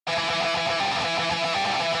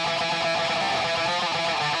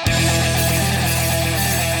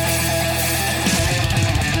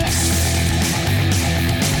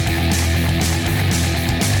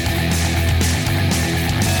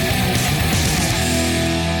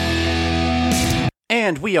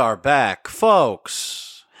And we are back,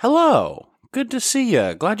 folks. Hello. Good to see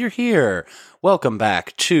you. Glad you're here. Welcome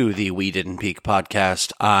back to the We Didn't Peak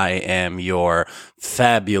podcast. I am your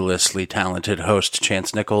fabulously talented host,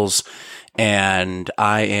 Chance Nichols, and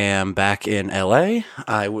I am back in LA.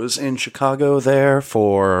 I was in Chicago there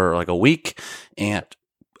for like a week, and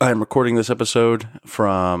I'm recording this episode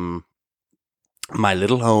from my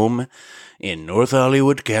little home in North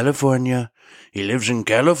Hollywood, California. He lives in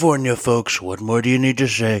California, folks. What more do you need to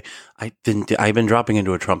say? I've been dropping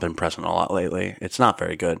into a Trump impression a lot lately. It's not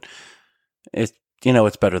very good. It's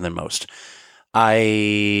better than most.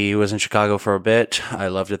 I was in Chicago for a bit. I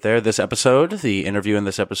loved it there. The interview in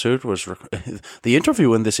this episode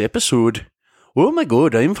Oh my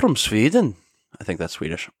god, I'm from Sweden. I think that's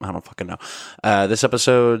Swedish. I don't fucking know. This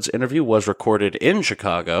episode's interview was recorded in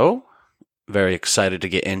Chicago. Very excited to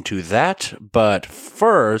get into that. But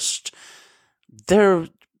first,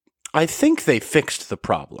 I think they fixed the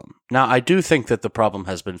problem. Now, I do think that the problem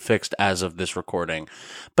has been fixed as of this recording.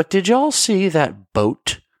 But did y'all see that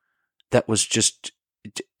boat that was just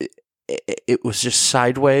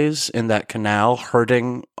sideways in that canal,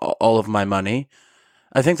 hurting all of my money?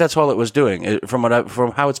 I think that's all it was doing.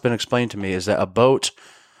 From how it's been explained to me, is that a boat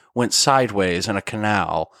went sideways in a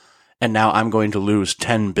canal, and now I'm going to lose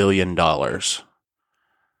 $10 billion.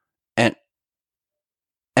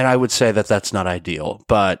 And I would say that that's not ideal,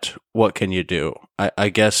 but what can you do? I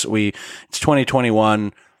guess it's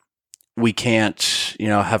 2021. We can't,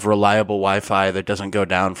 have reliable Wi-Fi that doesn't go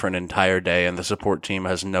down for an entire day, and the support team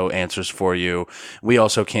has no answers for you. We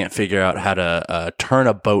also can't figure out how to turn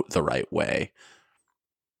a boat the right way.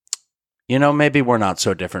 Maybe we're not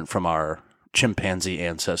so different from our chimpanzee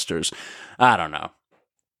ancestors. I don't know.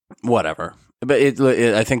 Whatever. But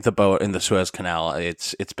I think the boat in the Suez Canal,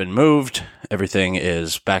 it's been moved. Everything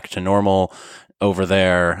is back to normal over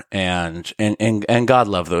there, and God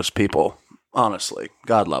love those people. Honestly,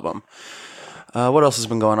 God love them. What else has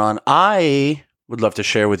been going on? I would love to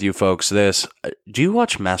share with you folks this. Do you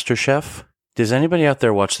watch MasterChef? Does anybody out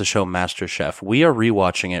there watch the show MasterChef? We are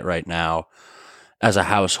rewatching it right now as a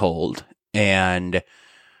household, and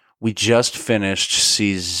we just finished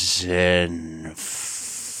season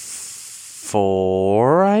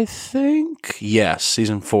 4, I think. Yes,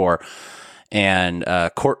 season 4. And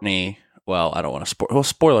Courtney, well, I don't want to spoil. Well,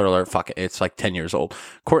 spoiler alert, fuck it. It's like 10 years old.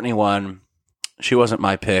 Courtney won. She wasn't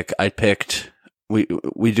my pick. I picked. We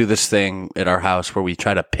do this thing at our house where we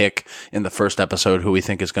try to pick in the first episode who we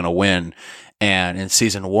think is going to win. And in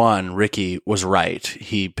season 1, Ricky was right.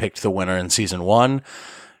 He picked the winner in season 1.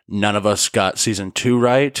 None of us got season 2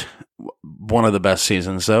 right. One of the best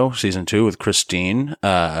seasons, though, season 2 with Christine.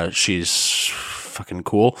 She's fucking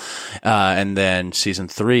cool. And then season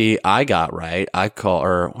 3, I got right.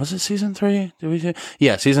 Was it season 3? Did we do?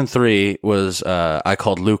 Yeah, season 3 was, I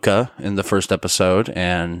called Luca in the first episode,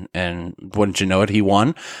 and wouldn't you know it, he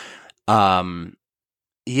won.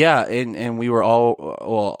 Yeah, and we were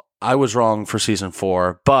all, I was wrong for season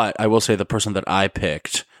 4, but I will say the person that I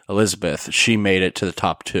picked, Elizabeth, she made it to the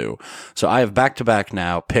top 2. So I have back-to-back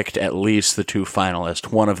now picked at least the 2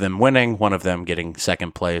 finalists, one of them winning, one of them getting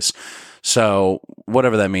second place. So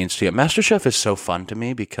whatever that means to you. MasterChef is so fun to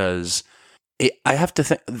me because I have to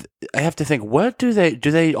think, what do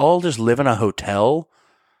they all just live in a hotel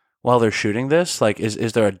while they're shooting this? Like,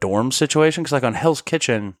 is there a dorm situation? Because like on Hell's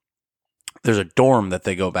Kitchen, there's a dorm that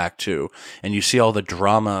they go back to, and you see all the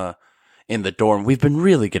drama in the dorm. We've been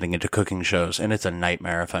really getting into cooking shows, and it's a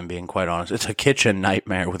nightmare, if I'm being quite honest. It's a kitchen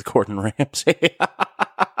nightmare with Gordon Ramsay.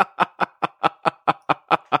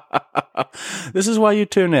 This is why you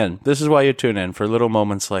tune in. This is why you tune in, for little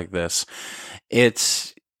moments like this.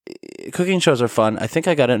 Cooking shows are fun. I think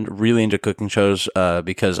I got really into cooking shows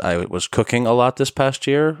because I was cooking a lot this past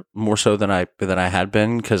year, more so than I had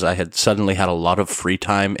been, because I had suddenly had a lot of free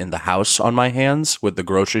time in the house on my hands, with the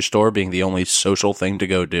grocery store being the only social thing to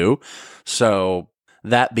go do. So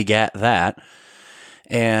that begat that.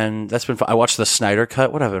 And that's been fun. I watched the Snyder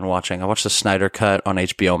Cut. What have I been watching? I watched the Snyder Cut on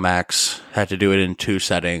HBO Max. Had to do it in 2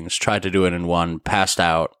 settings. Tried to do it in 1. Passed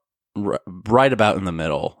out right about in the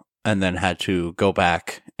middle. And then had to go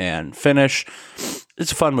back and finish.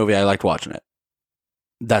 It's a fun movie. I liked watching it.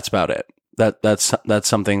 That's about it. That's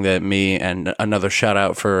something that me, and another shout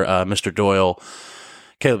out for Mr. Doyle,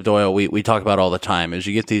 Caleb Doyle, we talk about all the time, is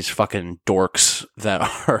you get these fucking dorks that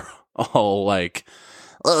are all like,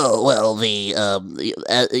 oh, well,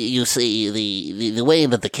 you see, the way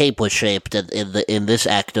that the cape was shaped in this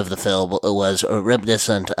act of the film was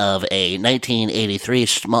reminiscent of a 1983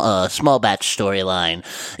 small batch storyline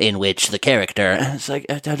in which the character, it's like,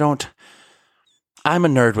 I'm a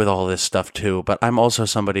nerd with all this stuff too, but I'm also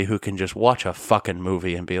somebody who can just watch a fucking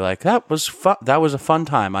movie and be like, that was a fun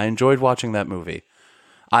time. I enjoyed watching that movie.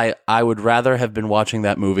 I would rather have been watching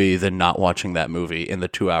that movie than not watching that movie in the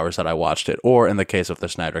 2 hours that I watched it, or in the case of the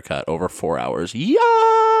Snyder Cut, over 4 hours.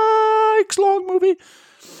 Yikes, long movie.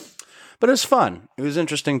 But it was fun. It was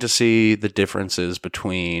interesting to see the differences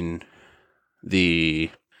between the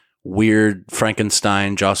weird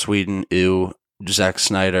Frankenstein, Joss Whedon, ew, Zack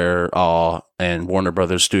Snyder, and Warner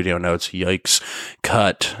Brothers Studio Notes, yikes,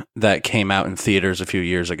 cut that came out in theaters a few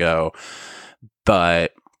years ago.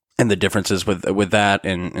 And the differences with that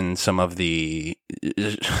and some of the,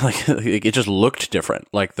 like, it just looked different.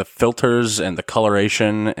 Like the filters and the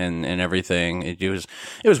coloration and everything. It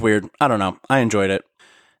was weird. I don't know. I enjoyed it.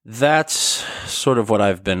 That's sort of what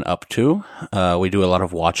I've been up to. We do a lot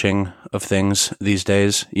of watching of things these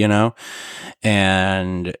days,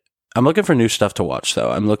 and I'm looking for new stuff to watch,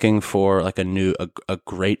 though. I'm looking for like a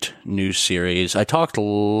great new series. I talked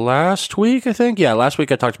last week, I think. Yeah, last week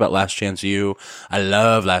I talked about Last Chance U. I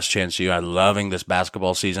love Last Chance U. I'm loving this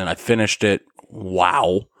basketball season. I finished it.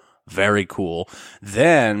 Wow. Very cool.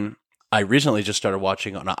 Then I recently just started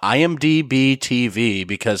watching on IMDb TV,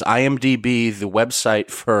 because IMDb, the website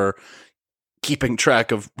for keeping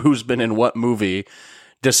track of who's been in what movie,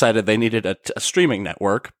 decided they needed a streaming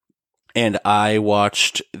network. And I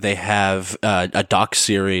watched, they have a doc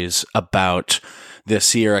series about the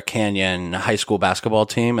Sierra Canyon high school basketball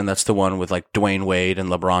team. And that's the one with like Dwayne Wade and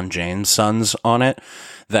LeBron James' sons on it.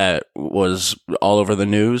 That was all over the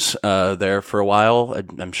news there for a while.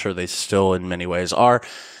 I'm sure they still in many ways are.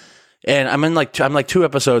 And I'm like 2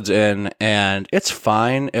 episodes in, and it's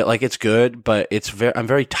fine. It's good, but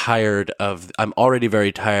I'm already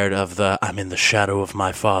very tired of the I'm in the shadow of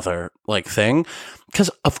my father thing. Because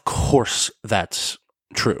of course that's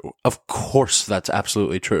true. Of course that's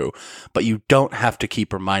absolutely true. But you don't have to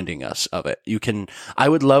keep reminding us of it. I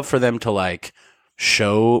would love for them to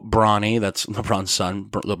show Bronny, that's LeBron's son,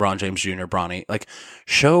 LeBron James Jr., Bronny,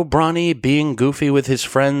 show Bronny being goofy with his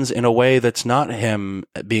friends in a way that's not him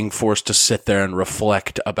being forced to sit there and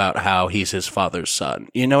reflect about how he's his father's son.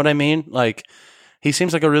 You know what I mean? He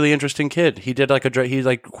seems like a really interesting kid. He did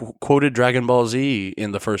he quoted Dragon Ball Z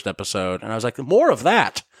in the first episode, and I was like, more of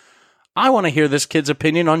that. I want to hear this kid's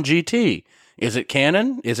opinion on GT. Is it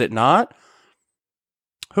canon? Is it not?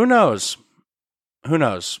 Who knows? Who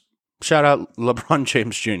knows? Shout out LeBron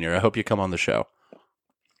James Jr. I hope you come on the show.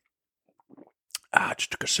 I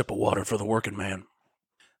just took a sip of water for the working man.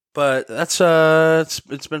 But that's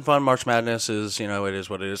it's been fun. March Madness is, it is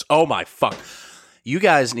what it is. Oh my fuck. You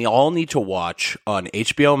guys all need to watch on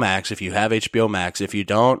HBO Max if you have HBO Max. If you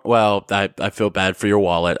don't, well, I feel bad for your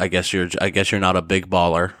wallet. I guess you're not a big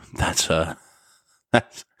baller. That's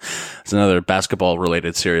another basketball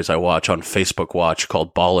related series I watch on Facebook Watch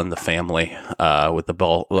called Ball in the Family, with the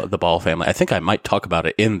Ball family. I think I might talk about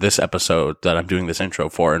it in this episode that I'm doing this intro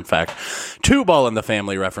for. In fact, 2 Ball in the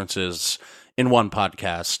Family references in one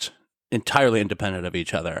podcast, entirely independent of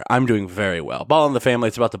each other. I'm doing very well. Ball in the Family,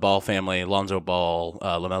 it's about the Ball family, Lonzo Ball,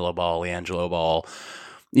 LaMelo Ball, LiAngelo Ball,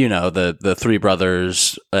 the 3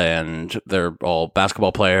 brothers, and they're all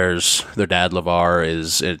basketball players. Their dad, LeVar,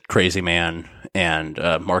 is a crazy man and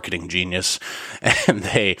a marketing genius. And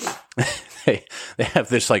they have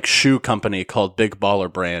this shoe company called Big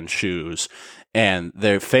Baller Brand Shoes. And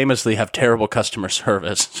they famously have terrible customer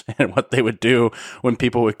service. And what they would do when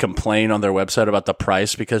people would complain on their website about the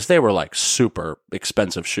price, because they were super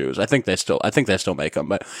expensive shoes. I think they still make them,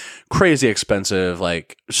 but crazy expensive,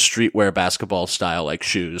 streetwear basketball style,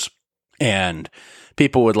 shoes. And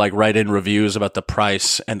people would write in reviews about the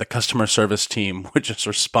price, and the customer service team would just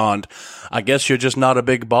respond, I guess you're just not a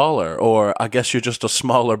big baller, or I guess you're just a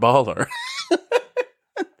smaller baller.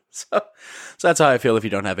 So that's how I feel if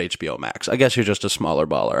you don't have HBO Max. I guess you're just a smaller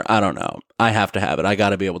baller. I don't know. I have to have it. I got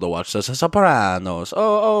to be able to watch The Sopranos.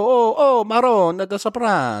 Oh, Maron, The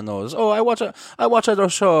Sopranos. Oh, I watch a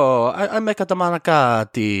show. I make a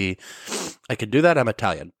manicotti. I could do that. I'm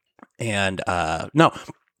Italian. And, no.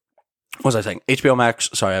 What was I saying? HBO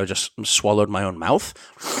Max. Sorry, I just swallowed my own mouth.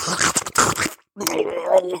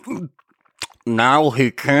 Now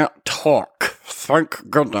he can't talk.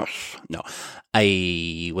 Thank goodness. No.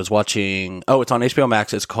 I was watching, it's on HBO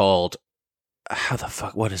Max. It's called,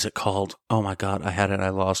 what is it called? Oh my God, I had it, I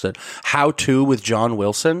lost it. How To with John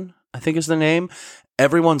Wilson, I think is the name.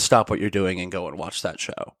 Everyone stop what you're doing and go and watch that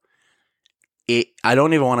show. I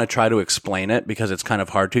don't even want to try to explain it because it's kind of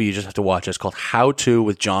hard to. You just have to watch it. It's called How To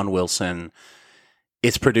with John Wilson.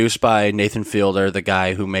 It's produced by Nathan Fielder, the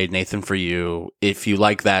guy who made Nathan For You. If you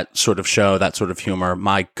like that sort of show, that sort of humor,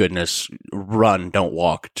 my goodness, run, don't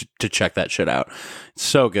walk to check that shit out. It's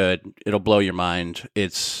so good. It'll blow your mind.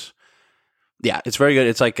 It's very good.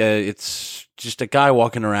 It's just a guy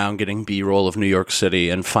walking around getting B-roll of New York City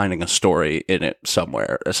and finding a story in it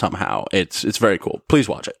somewhere, somehow. It's very cool. Please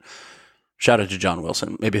watch it. Shout out to John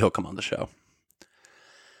Wilson. Maybe he'll come on the show.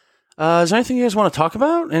 Is there anything you guys want to talk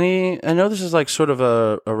about? I know this is like sort of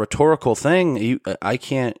a rhetorical thing. I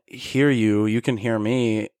can't hear you. You can hear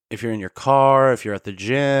me. If you're in your car, if you're at the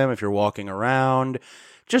gym, if you're walking around,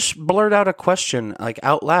 just blurt out a question like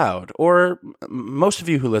out loud. Or most of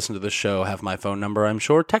you who listen to this show have my phone number, I'm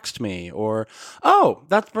sure. Text me. Or,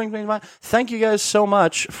 that brings me to mind. Thank you guys so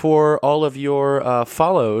much for all of your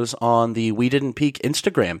follows on the We Didn't Peak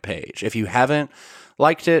Instagram page. If you haven't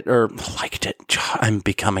liked it, I'm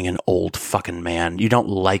becoming an old fucking man. You don't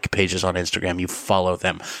like pages on Instagram, you follow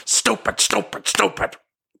them. Stupid.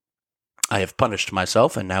 I have punished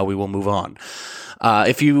myself, and now we will move on.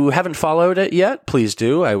 If you haven't followed it yet, please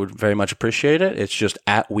do. I would very much appreciate it. It's just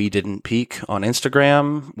at We Didn't Peak on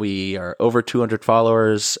Instagram. We are over 200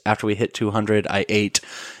 followers. After we hit 200, I ate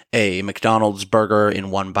a McDonald's burger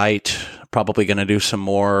in one bite. Probably going to do some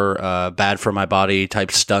more bad for my body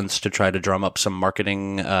type stunts to try to drum up some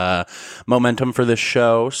marketing momentum for this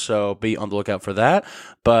show. So be on the lookout for that.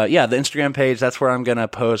 But yeah, the Instagram page, that's where I'm going to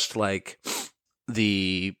post like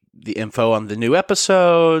the info on the new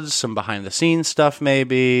episodes, some behind the scenes stuff,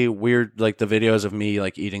 maybe weird, like the videos of me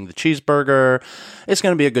like eating the cheeseburger. It's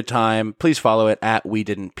going to be a good time. Please follow it at We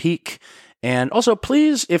Didn't Peak. And also,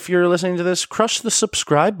 please, if you're listening to this, crush the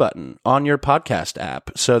subscribe button on your podcast app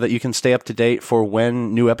so that you can stay up to date for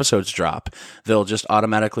when new episodes drop. They'll just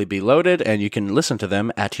automatically be loaded, and you can listen to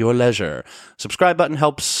them at your leisure. Subscribe button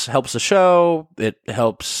helps the show. It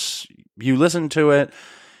helps you listen to it.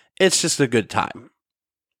 It's just a good time.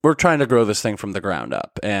 We're trying to grow this thing from the ground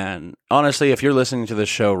up. And honestly, if you're listening to this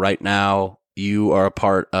show right now, you are a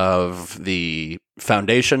part of the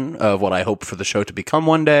foundation of what I hope for the show to become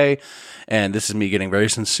one day. And this is me getting very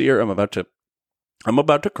sincere. I'm about to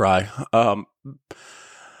cry.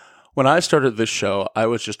 When I started this show, I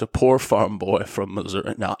was just a poor farm boy from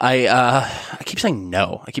Missouri. No, I keep saying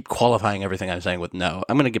no. I keep qualifying everything I'm saying with no.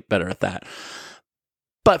 I'm going to get better at that.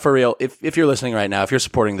 But for real, if you're listening right now, if you're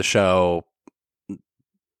supporting the show,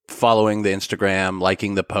 following the Instagram,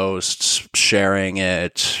 liking the posts, sharing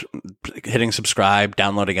it, hitting subscribe,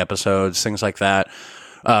 downloading episodes, things like that,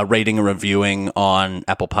 rating and reviewing on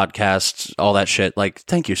Apple Podcasts, all that shit. Like,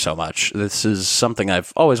 thank you so much. This is something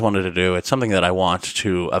I've always wanted to do. It's something that I want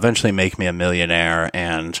to eventually make me a millionaire,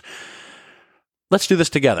 and let's do this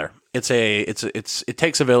together. It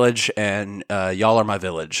takes a village, and y'all are my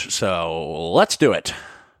village. So let's do it.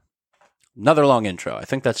 Another long intro. I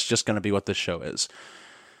think that's just going to be what this show is.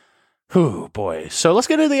 Whew, boy. So let's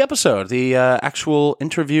get into the episode, the actual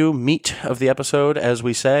interview meat of the episode, as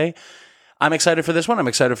we say. I'm excited for this one. I'm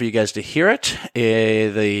excited for you guys to hear it.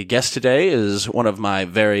 The guest today is one of my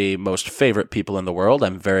very most favorite people in the world.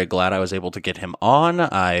 I'm very glad I was able to get him on.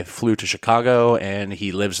 I flew to Chicago, and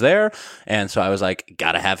he lives there. And so I was like,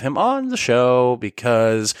 gotta have him on the show,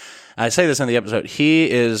 because I say this in the episode, he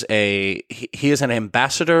is an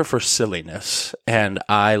ambassador for silliness, and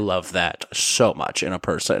I love that so much in a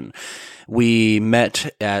person. We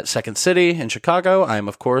met at Second City in Chicago. I'm,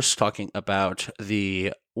 of course, talking about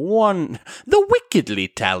the wickedly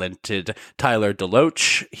talented Tyler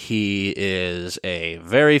DeLoatch. He is a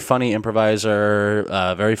very funny improviser,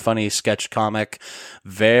 very funny sketch comic,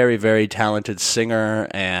 very, very talented singer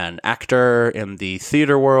and actor in the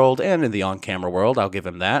theater world and in the on-camera world. I'll give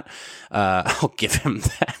him that. I'll give him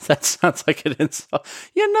that. That sounds like an insult.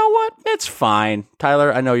 You know what? It's fine.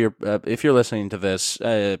 Tyler, I know if you're listening to this,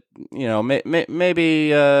 maybe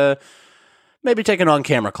take an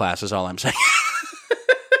on-camera class is all I'm saying.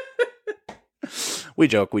 We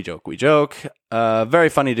joke. Very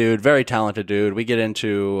funny dude, very talented dude. We get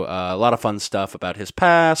into a lot of fun stuff about his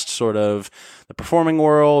past, sort of the performing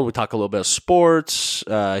world. We talk a little bit of sports.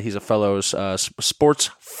 He's a fellow sports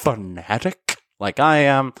fanatic like I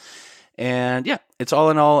am. And yeah, it's all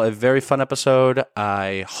in all a very fun episode.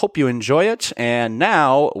 I hope you enjoy it. And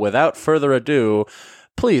now, without further ado,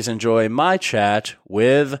 please enjoy my chat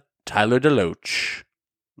with Tyler DeLoatch.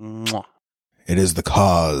 Mwah. It is the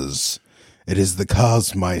cause. It is the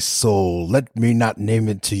cause, my soul. Let me not name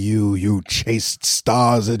it to you, you chaste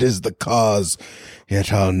stars. It is the cause.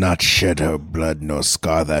 Yet I'll not shed her blood, nor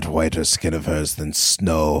scar that whiter skin of hers than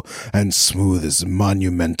snow, and smooth as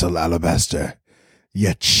monumental alabaster.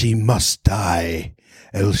 Yet she must die,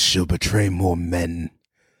 else she'll betray more men.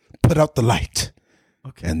 Put out the light.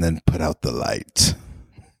 Okay. and then put out the light.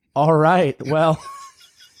 All right. Well,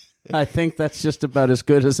 I think that's just about as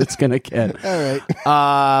good as it's going to get. All right.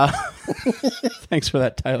 Thanks for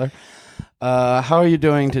that, Tyler. How are you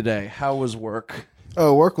doing today? How was work?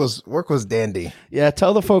 Oh, work was dandy. Yeah,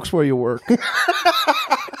 tell the folks where you work.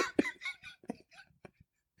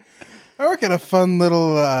 I work at a fun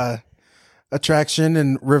little attraction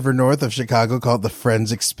in River North of Chicago called the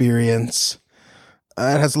Friends Experience.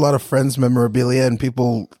 It has a lot of Friends memorabilia, and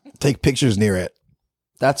people take pictures near it.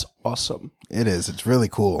 That's awesome. It is. It's really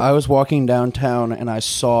cool. I was walking downtown and I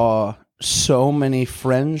saw so many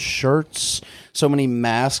Friends shirts, so many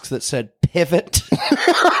masks that said pivot.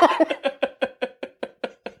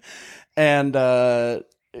 And,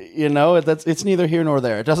 it's neither here nor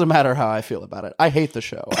there. It doesn't matter how I feel about it. I hate the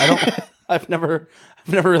show. I've never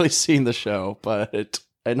really seen the show, but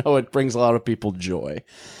I know it brings a lot of people joy.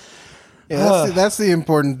 Yeah, that's the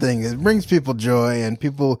important thing. It brings people joy, and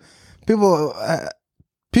people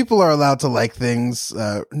are allowed to like things,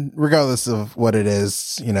 regardless of what it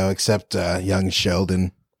is, except young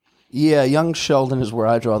Sheldon. Yeah, young Sheldon is where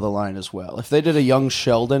I draw the line as well. If they did a young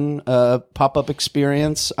Sheldon pop-up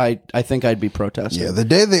experience, I think I'd be protesting. Yeah, the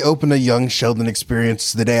day they open a young Sheldon experience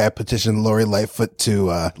is the day I petition Lori Lightfoot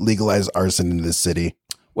to legalize arson in this city.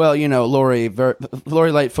 Well, Lori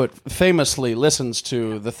Lightfoot famously listens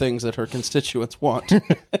to the things that her constituents want.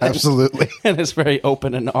 Absolutely. And is very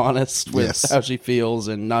open and honest with how she feels,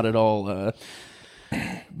 and not at all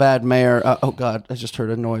bad mayor. Oh, God, I just heard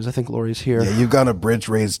a noise. I think Lori's here. Yeah, you've gone a bridge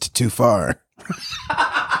raised too far.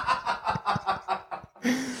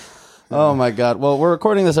 Oh, my God. Well, we're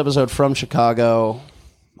recording this episode from Chicago.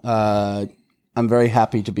 I'm very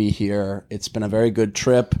happy to be here. It's been a very good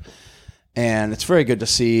trip. And it's very good to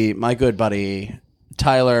see my good buddy,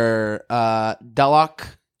 Tyler DeLoatch.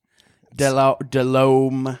 Tyler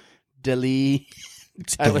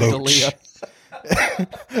DeLoatch.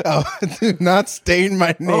 Oh, do not stain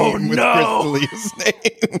my name with Chris D'Elia's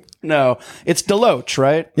name. No, it's DeLoatch,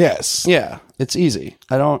 right? Yes. Yeah, it's easy.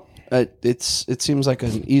 It seems like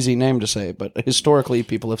an easy name to say, but historically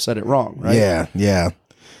people have said it wrong, right? Yeah.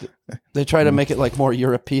 They try to make it like more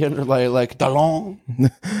European, or like DeLoatch.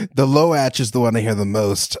 The DeLoatch is the one I hear the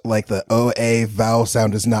most. Like the OA vowel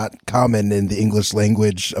sound is not common in the English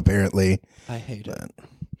language, apparently. I hate it.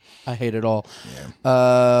 I hate it all.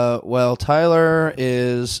 Yeah. Well, Tyler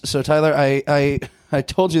is... So, Tyler, I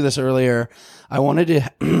told you this earlier. I wanted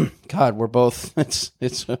to... God, we're both... It's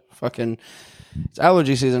a fucking... It's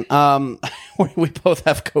allergy season. We both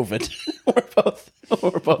have COVID.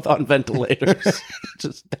 We're both on ventilators,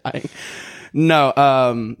 just dying.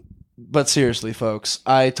 No, but seriously, folks,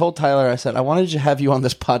 I told Tyler, I said, I wanted to have you on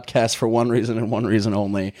this podcast for one reason and one reason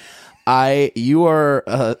only. You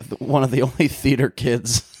are one of the only theater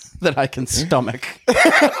kids that I can stomach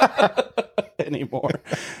anymore.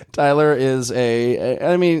 Tyler is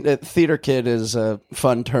theater kid is a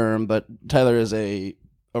fun term, but Tyler is a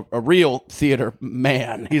real theater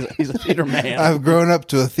man. He's a theater man. I've grown up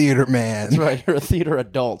to a theater man. That's right. You're a theater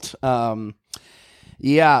adult.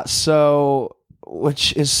 Yeah. So,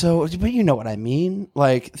 which is so, but you know what I mean?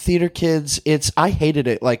 Like theater kids, I hated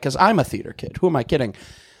it. Like, cause I'm a theater kid. Who am I kidding?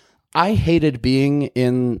 I hated being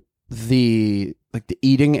in the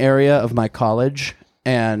eating area of my college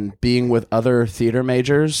and being with other theater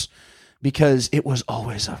majors, because it was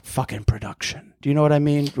always a fucking production. Do you know what I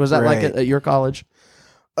mean? Was that right. like at your college?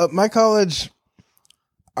 My college,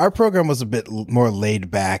 our program was a bit more laid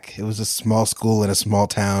back. It was a small school in a small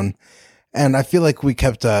town, and I feel like we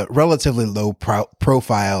kept a relatively low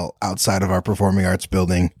profile outside of our performing arts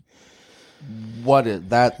building. What is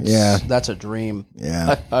that? Yeah, that's a dream.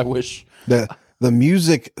 Yeah, I wish the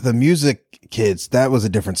music kids, that was a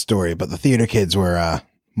different story, but the theater kids were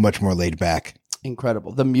much more laid back.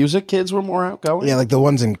 Incredible. The music kids were more outgoing. Yeah, like the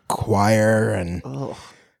ones in choir and. Ugh.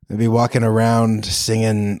 They'd be walking around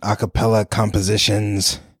singing a cappella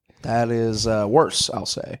compositions. That is worse, I'll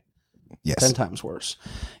say. Yes. 10 times worse.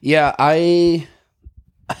 Yeah, it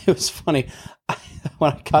was funny.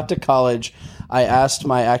 When I got to college, I asked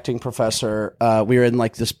my acting professor, we were in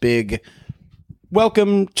like this big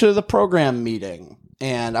welcome to the program meeting.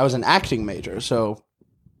 And I was an acting major, so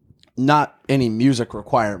not any music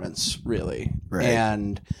requirements, really.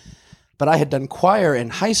 Right. But I had done choir in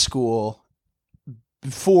high school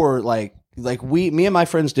before, me and my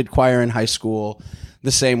friends did choir in high school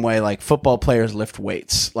the same way like football players lift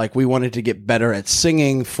weights. Like we wanted to get better at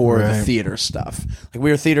singing for the theater stuff. Like we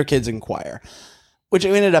were theater kids in choir, which we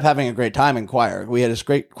ended up having a great time in choir. We had this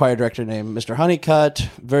great choir director named Mr. Honeycutt,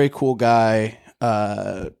 very cool guy.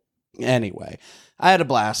 Anyway, I had a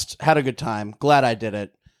blast, had a good time. Glad I did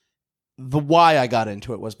it. the why I got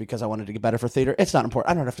into it was because I wanted to get better for theater. It's not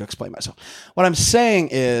important. I don't have to explain myself. What I'm saying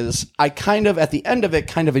is I kind of, at the end of it,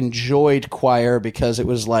 kind of enjoyed choir because it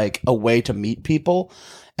was like a way to meet people.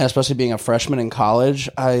 And especially being a freshman in college,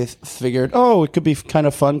 I figured, it could be kind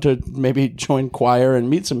of fun to maybe join choir and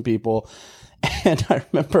meet some people. And I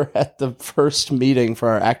remember at the first meeting for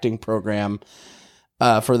our acting program,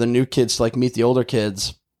 for the new kids to like meet the older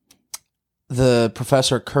kids, the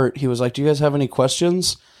professor, Kurt, he was like, "Do you guys have any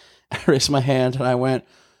questions?" I raised my hand and I went,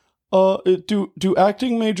 do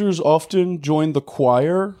acting majors often join the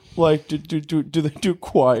choir? Like, do they do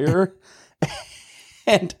choir?"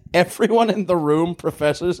 And everyone in the room,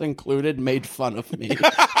 professors included, made fun of me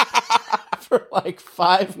for like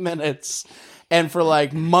 5 minutes. And for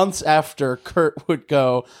like months after, Kurt would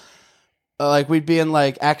go, like we'd be in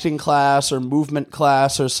like acting class or movement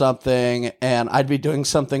class or something, and I'd be doing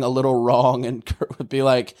something a little wrong, and Kurt would be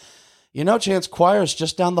like, Chance, choir's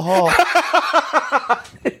just down the hall.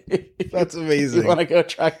 That's amazing. You want to go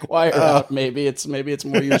try choir out? Maybe it's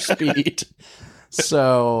more your speed.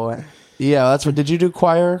 So yeah, that's what. Did you do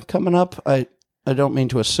choir coming up? I don't mean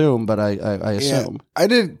to assume, but I assume. Yeah, I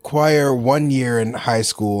did choir 1 year in high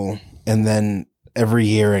school and then every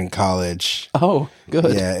year in college. Oh,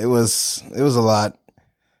 good. Yeah, it was a lot.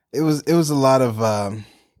 It was a lot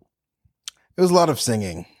of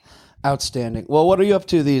singing. Outstanding. Well, what are you up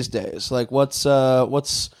to these days? Like, what's your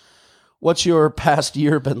past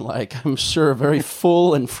year been like? I'm sure very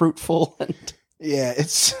full and fruitful. And yeah,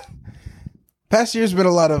 it's past year's been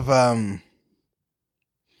a lot of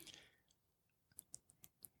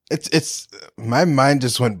It's my mind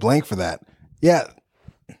just went blank for that. Yeah,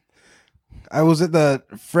 I was at the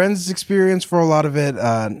Friends experience for a lot of it.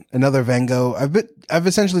 Another Van Gogh. I've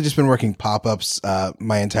essentially just been working pop-ups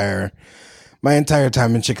my entire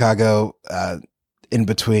time in Chicago, in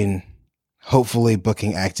between hopefully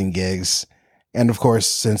booking acting gigs. And of course,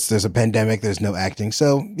 since there's a pandemic, there's no acting.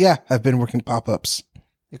 So yeah, I've been working pop-ups.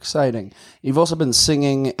 Exciting. You've also been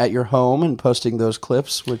singing at your home and posting those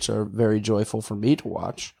clips, which are very joyful for me to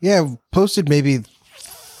watch. Yeah, I've posted maybe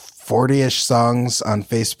 40-ish songs on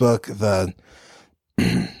Facebook,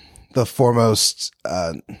 the foremost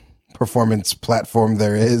performance platform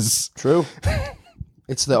there is. True.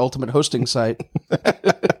 It's the ultimate hosting site.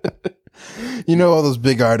 You know all those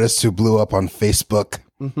big artists who blew up on Facebook?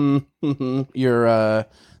 Mm-hmm. Mm-hmm. You're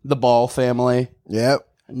the Ball family. Yep.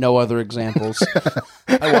 No other examples.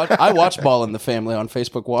 I watch Ball in the Family on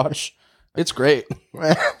Facebook Watch. It's great.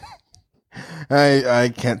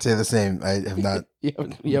 I can't say the same. I have not. You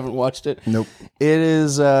haven't watched it? Nope. It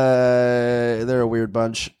is. They're a weird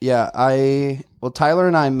bunch. Yeah. Tyler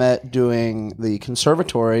and I met doing the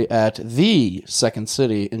conservatory at the Second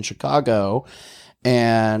City in Chicago,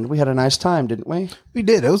 and we had a nice time, didn't we? We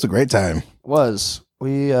did. It was a great time. It was.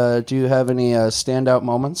 We. Do you have any standout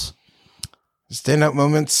moments? Standout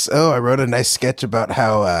moments. Oh, I wrote a nice sketch about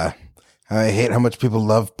how I hate how much people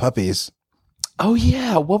love puppies. Oh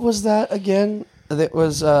yeah, what was that again? That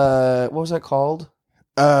was what was that called?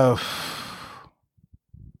 I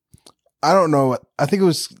don't know. I think it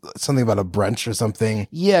was something about a brunch or something.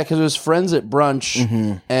 Yeah, because it was friends at brunch,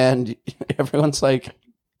 Mm-hmm. and everyone's like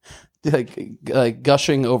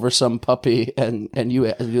gushing over some puppy, and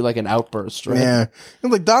you do like an outburst, right? Yeah,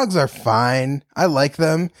 and like dogs are fine. I like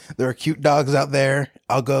them. There are cute dogs out there.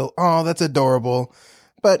 I'll go, oh, that's adorable.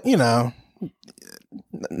 But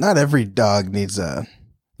not every dog needs a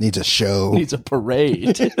show. Needs a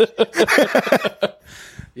parade.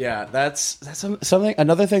 Yeah, that's something.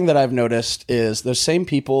 Another thing that I've noticed is the same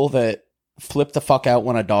people that flip the fuck out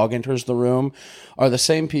when a dog enters the room are the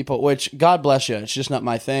same people, which God bless you, it's just not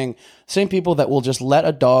my thing. Same people that will just let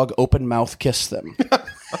a dog open mouth kiss them.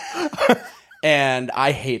 And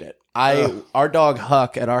I hate it. Our dog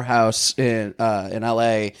Huck at our house in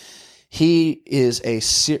LA, he is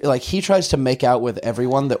he tries to make out with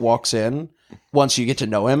everyone that walks in once you get to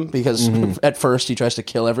know him, because at first he tries to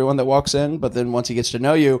kill everyone that walks in, but then once he gets to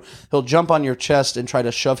know you, he'll jump on your chest and try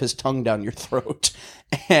to shove his tongue down your throat.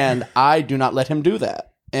 And I do not let him do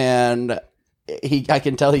that. And I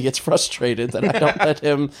can tell he gets frustrated that I don't let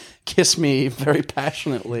him kiss me very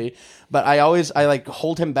passionately. But I like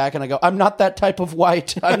hold him back and I go, I'm not that type of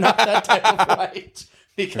white. I'm not that type of white.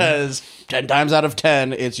 Because 10 times out of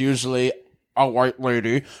 10, it's usually a white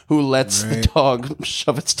lady who lets the dog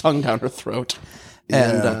shove its tongue down her throat.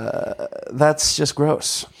 And that's just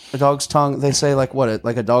gross. A dog's tongue, they say like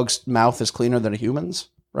a dog's mouth is cleaner than a human's,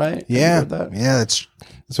 right? Yeah. Yeah, that's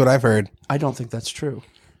what I've heard. I don't think that's true.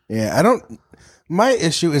 Yeah, my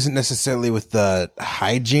issue isn't necessarily with the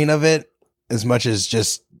hygiene of it as much as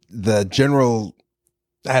just the general,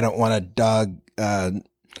 I don't want a dog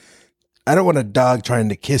I don't want a dog trying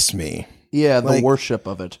to kiss me. Yeah, the Like- worship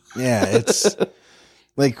of it. Yeah, it's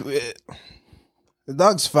like the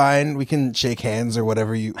dog's fine. We can shake hands or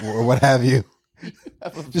whatever or what have you.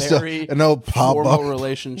 Have a Just very an old paw formal bump.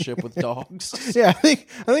 relationship with dogs. Yeah, I think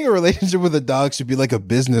a relationship with a dog should be like a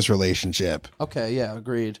business relationship. Okay, yeah,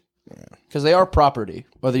 agreed. Because they are property,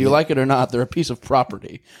 whether you like it or not. They're a piece of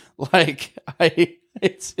property. Like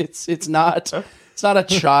it's not a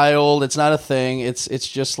child. It's not a thing. It's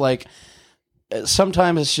just like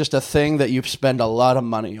sometimes it's just a thing that you spend a lot of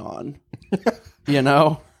money on. You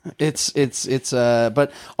know, it's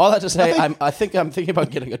But all that to say, I think I'm thinking about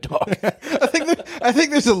getting a dog. I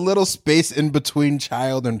think there's a little space in between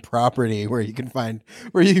child and property where you can find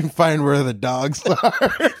where the dogs are.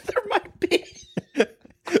 There might be.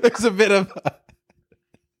 There's a bit of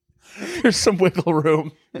There's some wiggle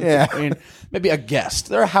room. Yeah. I mean, maybe a guest.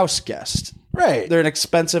 They're a house guest. right. They're an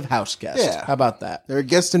expensive house guest. Yeah. How about that? They're a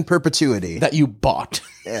guest in perpetuity. That you bought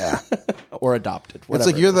Yeah. or adopted. It's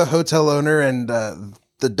Whatever. like you're the hotel owner and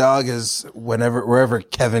the dog is wherever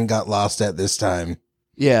Kevin got lost at this time.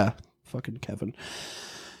 Yeah. Fucking Kevin.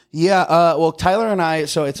 Yeah, well, Tyler and I,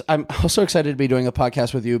 I'm also excited to be doing a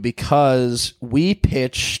podcast with you because we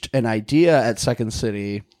pitched an idea at Second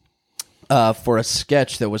City for a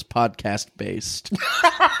sketch that was podcast based.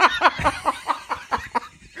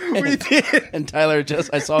 We did. And Tyler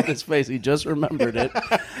I saw his face, he just remembered it.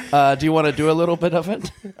 Do you want to do a little bit of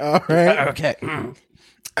it? All right. Okay.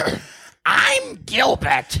 I'm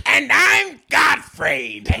Gilbert. And I'm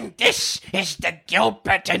Gottfried. And this is the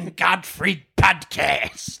Gilbert and Gottfried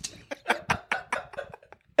podcast.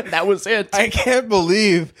 That was it. I can't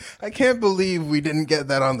believe we didn't get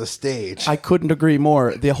that on the stage. I couldn't agree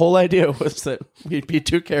more. The whole idea was that we'd be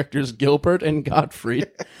two characters, Gilbert and Gottfried,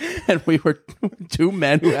 and we were two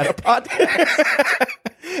men who had a podcast.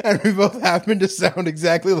 And we both happened to sound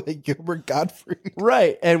exactly like Gilbert Gottfried.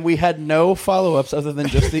 Right. And we had no follow-ups other than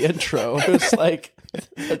just the intro. It was like,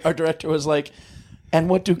 our director was like, and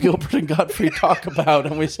what do Gilbert and Gottfried talk about?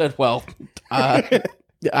 And we said, well,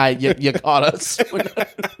 you caught us.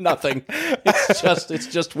 Nothing. It's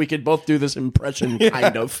just we could both do this impression,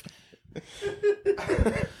 kind of.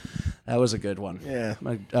 That was a good one.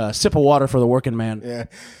 Yeah. Sip of water for the working man. Yeah.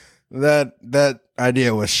 That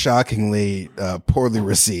idea was shockingly poorly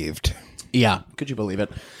received. Yeah. Could you believe it?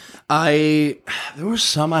 There were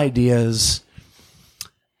some ideas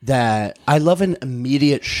that I love an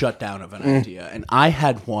immediate shutdown of an idea, and I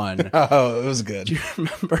had one. Oh, it was good. Do you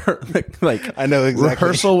remember? Like I know exactly.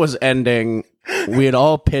 Rehearsal was ending. We had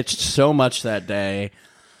all pitched so much that day,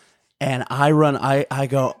 and I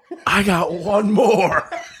go, I got one more.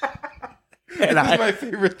 And That's my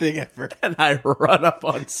favorite thing ever. And I run up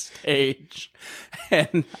on stage,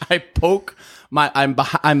 and I poke I'm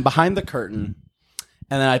behind the curtain,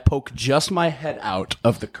 and then I poke just my head out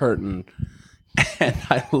of the curtain, and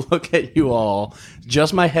I look at you all,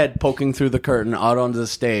 just my head poking through the curtain out onto the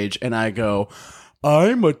stage, and I go,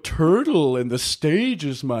 I'm a turtle, and the stage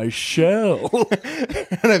is my shell.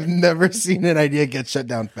 And I've never seen an idea get shut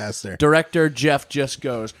down faster. Director Jeff just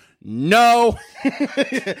goes, no.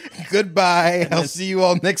 Goodbye. I'll see you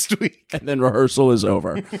all next week. And then rehearsal is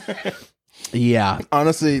over. Yeah.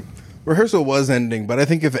 Honestly, rehearsal was ending, but I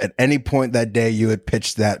think if at any point that day you had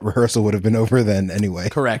pitched that, rehearsal would have been over then anyway.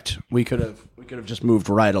 Correct. We could have just moved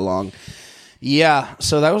right along. Yeah.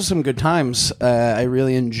 So that was some good times. I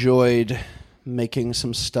really enjoyed making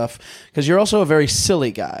some stuff because you're also a very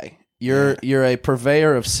silly guy. You're a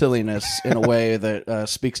purveyor of silliness in a way that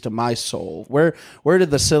speaks to my soul. Where did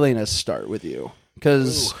the silliness start with you?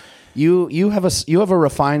 Because you have a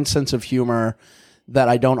refined sense of humor that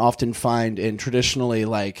I don't often find in traditionally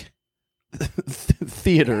like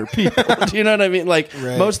theater people. Do you know what I mean? Like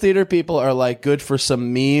most theater people are like good for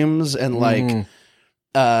some memes and like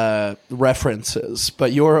references,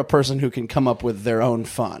 but you're a person who can come up with their own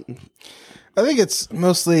fun. I think it's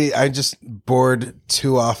mostly I just bored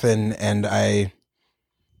too often, and I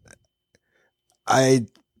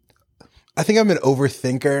think I'm an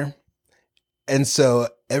overthinker, and so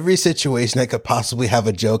every situation I could possibly have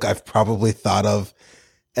a joke I've probably thought of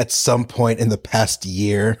at some point in the past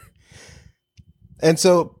year, and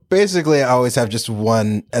so basically I always have just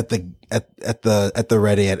one at the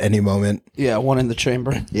ready at any moment. Yeah, one in the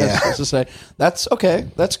chamber. Yeah, that's to say that's okay.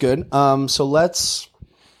 That's good. So let's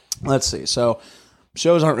see. So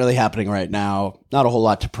shows aren't really happening right now. Not a whole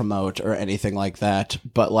lot to promote or anything like that.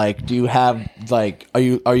 But like, do you have like, are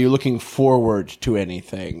you looking forward to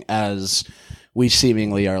anything as we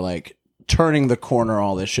seemingly are like turning the corner,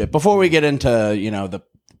 all this shit before we get into, the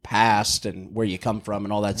past and where you come from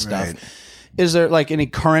and all that stuff? Right. Is there like any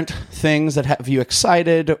current things that have you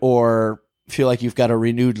excited or feel like you've got a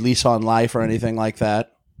renewed lease on life or anything like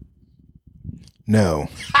that? No.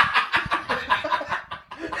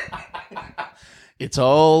 It's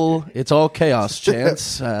all chaos,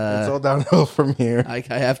 Chance. It's all downhill from here. I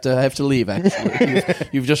have to leave. Actually,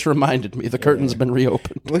 you've just reminded me. The curtain's been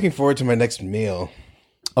reopened. Looking forward to my next meal.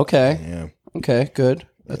 Okay. Yeah. Okay. Good.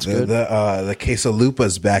 That's good. The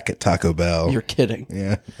quesalupa's back at Taco Bell. You're kidding.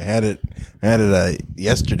 Yeah, I had it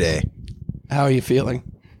yesterday. How are you feeling?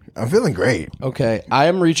 I'm feeling great. Okay. I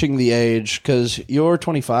am reaching the age because you're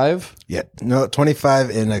 25. Yeah, no,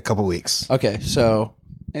 25 in a couple weeks. Okay, so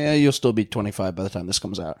you'll still be 25 by the time this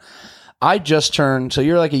comes out. I just turned, so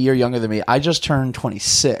you're like a year younger than me. I just turned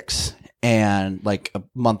 26 and like a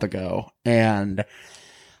month ago, and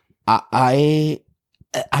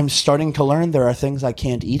I'm starting to learn there are things I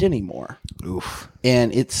can't eat anymore. Oof.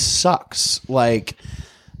 And it sucks. Like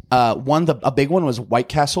a big one was White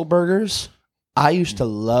Castle burgers. I used to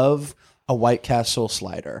love a White Castle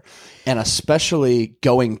slider, and especially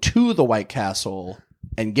going to the White Castle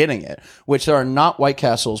and getting it, which there are not White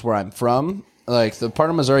Castles where I'm from. Like the part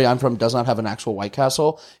of Missouri I'm from does not have an actual White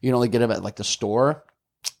Castle. You can only get them at like the store,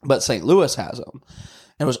 but St. Louis has them.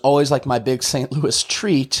 And it was always like my big St. Louis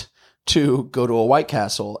treat to go to a White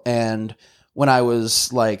Castle. And when I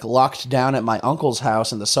was like locked down at my uncle's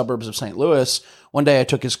house in the suburbs of St. Louis, one day I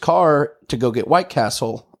took his car to go get White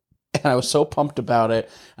Castle, and I was so pumped about it.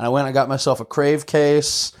 And I went and got myself a Crave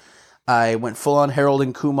case. I went full on Harold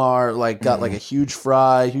and Kumar, like got like a huge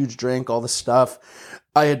fry, huge drink, all this stuff.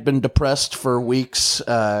 I had been depressed for weeks.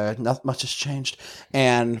 Not much has changed.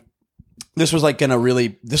 And this was like going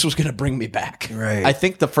to bring me back. Right. I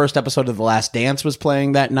think the first episode of The Last Dance was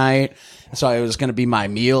playing that night. So it was going to be my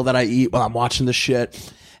meal that I eat while I'm watching the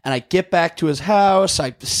shit. And I get back to his house.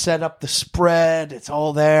 I set up the spread. It's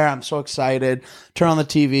all there. I'm so excited. Turn on the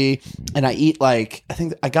TV and I eat I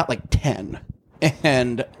think I got like 10.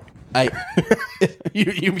 And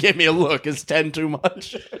you gave me a look. Is 10 too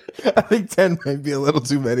much? I think 10 might be a little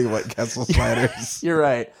too many White Castle sliders. You're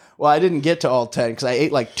right. Well, I didn't get to all 10 because I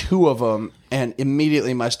ate like 2 of them, and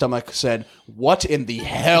immediately my stomach said, "What in the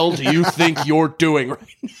hell do you think you're doing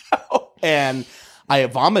right now?" And I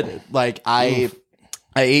vomited. Like I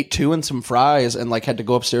ate 2 and some fries, and like had to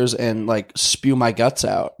go upstairs and like spew my guts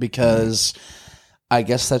out because I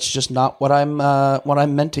guess that's just not what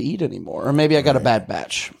I'm meant to eat anymore. Or maybe I got a bad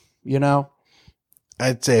batch. You know?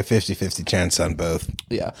 I'd say a 50-50 chance on both.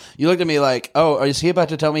 Yeah. You looked at me like, oh, is he about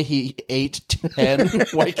to tell me he ate 10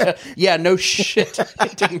 White Castle? Yeah, no shit.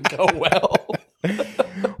 It didn't go well.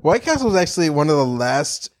 White Castle was actually one of the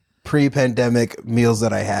last pre-pandemic meals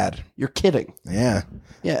that I had. You're kidding. Yeah.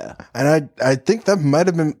 Yeah. And I think that might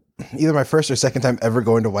have been either my first or second time ever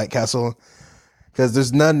going to White Castle, because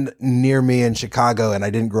there's none near me in Chicago, and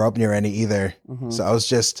I didn't grow up near any either. Mm-hmm. So I was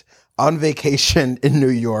just on vacation in New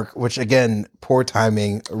York, which again, poor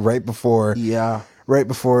timing, right before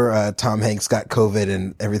Tom Hanks got COVID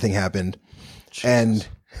and everything happened. Jesus. And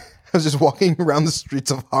I was just walking around the streets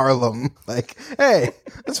of Harlem like, hey,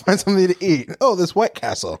 let's find something to eat. Oh, this White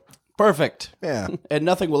Castle. Perfect. Yeah. And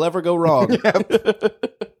nothing will ever go wrong.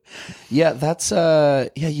 Yeah, that's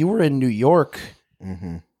you were in New York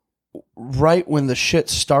right when the shit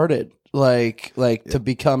started, to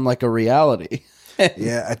become like a reality.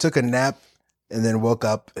 Yeah, I took a nap and then woke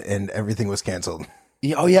up and everything was canceled.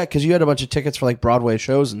 Oh, yeah, because you had a bunch of tickets for like Broadway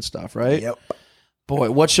shows and stuff, right? Yep.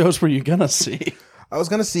 Boy, what shows were you going to see? I was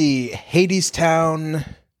going to see Hadestown,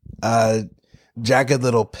 Jagged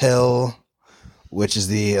Little Pill, which is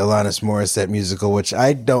the Alanis Morissette musical, which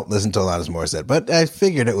I don't listen to Alanis Morissette, but I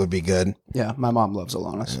figured it would be good. Yeah, my mom loves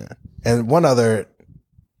Alanis. Yeah. And one other,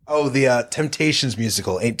 the Temptations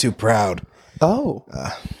musical, Ain't Too Proud. Oh,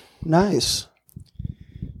 nice.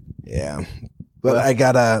 Yeah, but I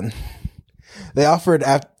got they offered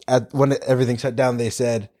at when everything shut down, they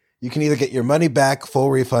said you can either get your money back, full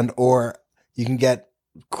refund, or you can get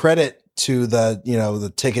credit to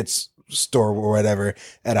the tickets store or whatever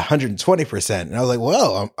at 120%. And I was like,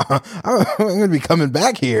 well, I'm going to be coming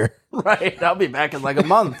back here. Right. I'll be back in like a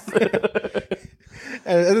month.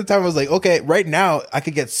 And at the time I was like, okay, right now I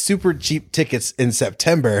could get super cheap tickets in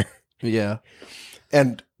September. Yeah.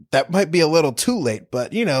 And that might be a little too late,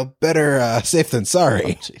 but better safe than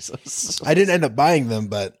sorry. Oh, Jesus. I didn't end up buying them,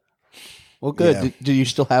 but well, good. Yeah. Do you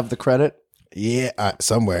still have the credit? Yeah,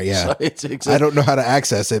 somewhere. Yeah, So I don't know how to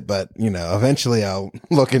access it, but eventually I'll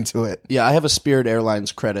look into it. Yeah, I have a Spirit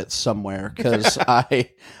Airlines credit somewhere because I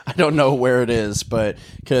don't know where it is, but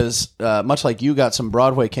because much like you got some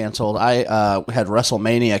Broadway canceled, I had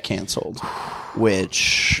WrestleMania canceled.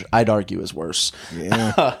 which I'd argue is worse.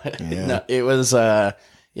 Yeah. No, it was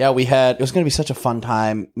it was going to be such a fun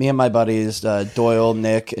time. Me and my buddies, Doyle,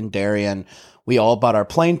 Nick, and Darian, we all bought our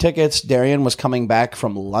plane tickets. Darian was coming back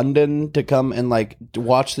from London to come and like to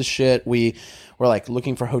watch the shit. We were like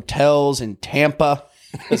looking for hotels in Tampa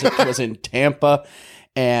because it was in Tampa,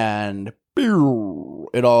 and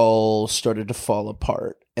it all started to fall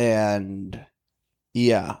apart. And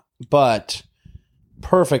yeah, but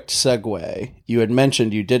perfect segue. You had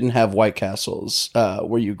mentioned you didn't have White Castles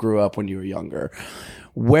where you grew up when you were younger.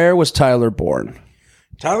 Where was Tyler born?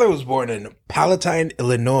 Tyler was born in Palatine,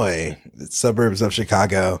 Illinois, the suburbs of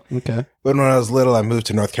Chicago. Okay. But when I was little, I moved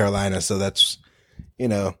to North Carolina. So that's,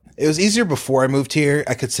 it was easier before I moved here.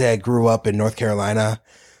 I could say I grew up in North Carolina.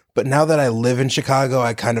 But now that I live in Chicago,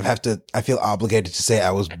 I kind of I feel obligated to say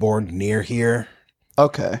I was born near here.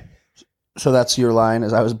 Okay. So that's your line,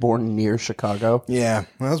 is I was born near Chicago? Yeah,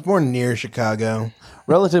 I was born near Chicago.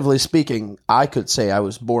 Relatively speaking, I could say I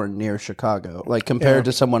was born near Chicago, like compared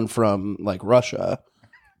to someone from like Russia.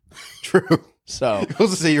 True. So I was going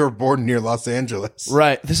to say you were born near Los Angeles.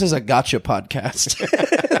 Right. This is a gotcha podcast.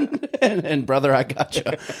 and brother, I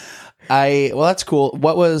gotcha. Well, that's cool.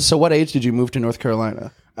 What age did you move to North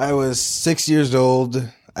Carolina? I was 6 years old.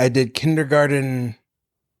 I did kindergarten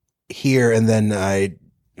here, and then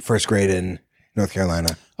first grade in North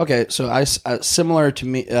Carolina. Okay, so I similar to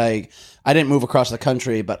me, I didn't move across the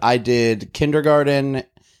country, but I did kindergarten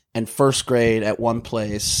and first grade at one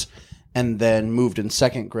place, and then moved in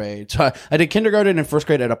second grade. So I did kindergarten and first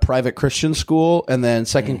grade at a private Christian school, and then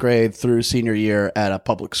second grade through senior year at a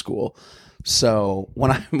public school. So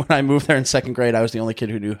when I moved there in second grade, I was the only kid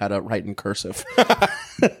who knew how to write in cursive.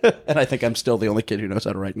 And I think I'm still the only kid who knows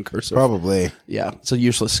how to write in cursive. Probably. Yeah, it's a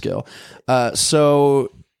useless skill. So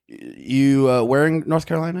you where in North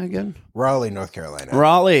Carolina again? Raleigh, North Carolina.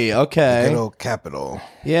 Raleigh, okay. Good old capital.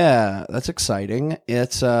 Yeah, that's exciting.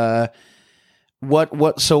 It's what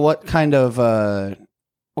kind of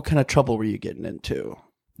trouble were you getting into?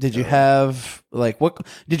 Did you have like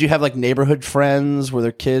neighborhood friends? Were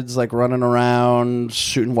there kids like running around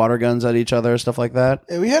shooting water guns at each other, stuff like that?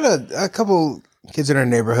 Yeah, we had a couple kids in our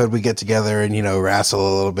neighborhood. We get together and wrestle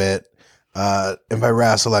a little bit. And by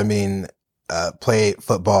wrestle, I mean play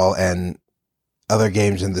football and other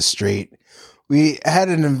games in the street. We had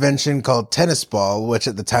an invention called tennis ball, which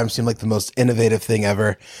at the time seemed like the most innovative thing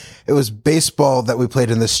ever. It was baseball that we played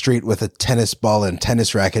in the street with a tennis ball and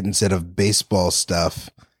tennis racket instead of baseball stuff.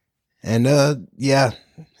 And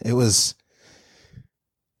it was,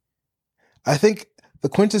 I think the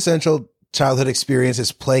quintessential childhood experience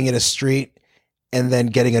is playing in a street and then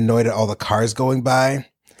getting annoyed at all the cars going by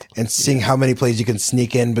and seeing how many plays you can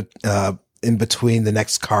sneak in between the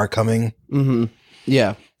next car coming. Mm-hmm.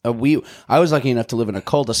 Yeah. I was lucky enough to live in a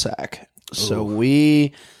cul-de-sac. So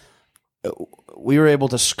we were able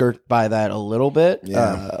to skirt by that a little bit,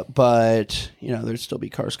 but there'd still be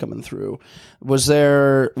cars coming through.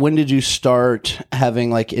 When did you start having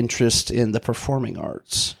like interest in the performing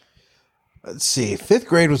arts? Let's see. 5th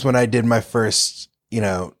grade was when I did my first,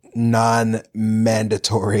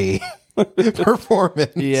 non-mandatory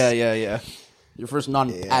performance. Yeah. Your first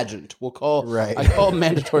non-pageant. Right. I call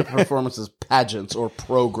mandatory performances pageants or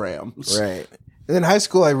programs. Right. And in high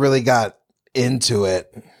school, I really got into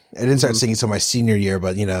it. I didn't start singing until my senior year,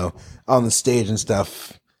 but on the stage and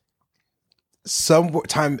stuff.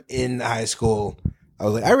 Sometime in high school, I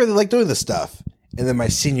was like, I really like doing this stuff. And then my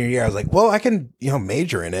senior year, I was like, well, I can,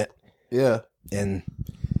 major in it. Yeah. And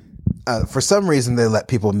for some reason, they let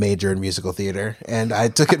people major in musical theater, and I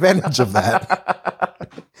took advantage of that.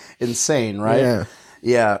 Insane, right? Yeah.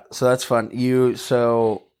 Yeah. So that's fun. You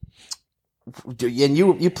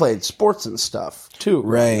played sports and stuff too,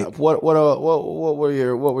 right? What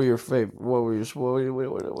were your favorite?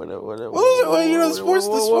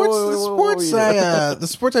 The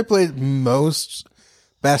sports I played most: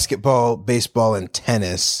 basketball, baseball, and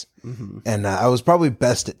tennis. Mm-hmm. And I was probably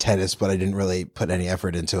best at tennis, but I didn't really put any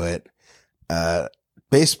effort into it.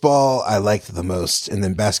 Baseball I liked the most, and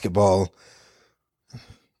then basketball.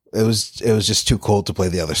 It was just too cold to play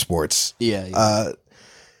the other sports. Yeah.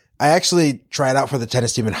 I actually tried out for the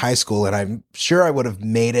tennis team in high school, and I'm sure I would have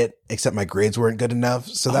made it, except my grades weren't good enough.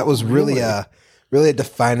 So that was really a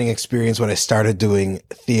defining experience when I started doing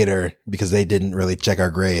theater, because they didn't really check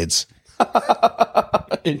our grades.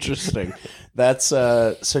 Interesting. That's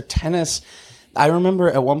so tennis. I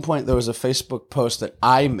remember at one point there was a Facebook post that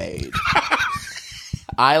I made.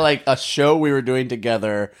 I like a show we were doing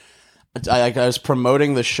together. I was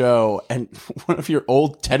promoting the show, and one of your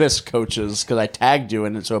old tennis coaches, because I tagged you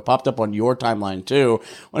in it, so it popped up on your timeline too.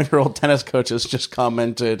 One of your old tennis coaches just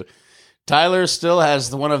commented, Tyler still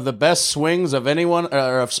has one of the best swings of anyone,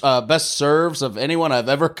 or best serves of anyone I've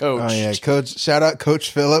ever coached. Oh yeah, Coach! Shout out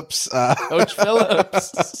Coach Phillips. Coach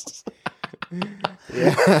Phillips.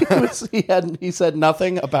 Yeah, he said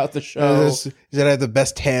nothing about the show. He said I had the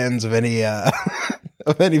best hands of any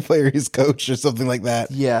of any player he's coached or something like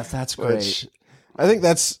that. Yeah, that's great. Which I think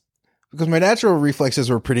that's because my natural reflexes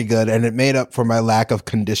were pretty good, and it made up for my lack of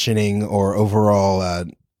conditioning or overall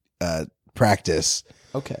practice.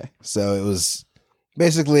 Okay. So it was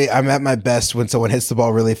basically I'm at my best when someone hits the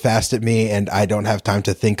ball really fast at me, and I don't have time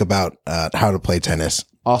to think about how to play tennis.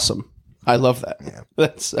 Awesome. I love that. Yeah.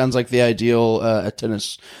 That sounds like the ideal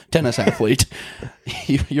tennis athlete.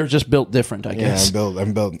 You're just built different, I guess. Yeah,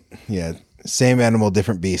 I'm built. Yeah, same animal,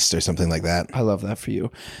 different beast, or something like that. I love that for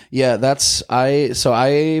you. Yeah,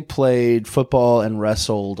 I played football and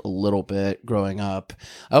wrestled a little bit growing up.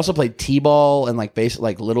 I also played t-ball and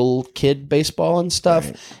like little kid baseball and stuff.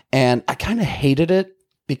 Right. And I kind of hated it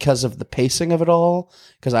because of the pacing of it all.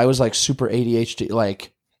 Because I was like super ADHD,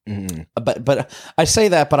 like. Mm-hmm. But I say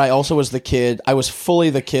that, but I also was the kid. I was fully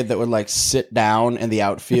the kid that would like sit down in the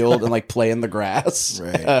outfield and like play in the grass,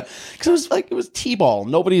 right? Because it was t-ball.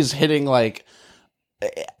 Nobody's hitting like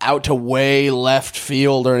out to way left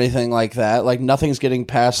field or anything like that. Like nothing's getting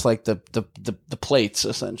past like the plates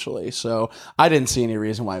essentially. So I didn't see any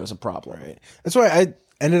reason why it was a problem. Right. That's why I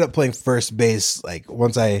ended up playing first base. Like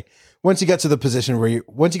once you get to the position where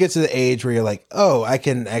once you get to the age where you're like, oh, I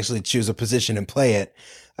can actually choose a position and play it.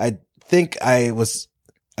 I think I was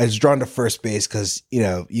drawn to first base because,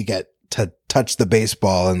 you get to touch the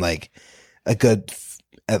baseball and like a good,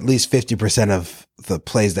 at least 50% of the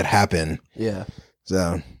plays that happen. Yeah.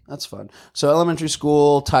 So that's fun. So elementary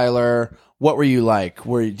school, Tyler, what were you like?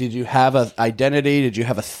 Did you have an identity? Did you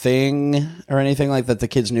have a thing or anything like that the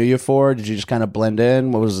kids knew you for? Did you just kind of blend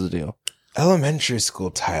in? What was the deal? Elementary school,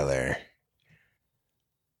 Tyler.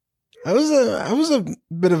 I was a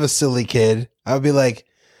bit of a silly kid. I would be like,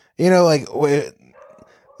 like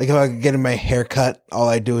if I could get my hair cut, all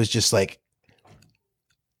I do is just like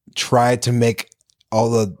try to make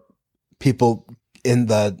all the people in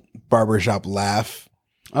the barbershop laugh.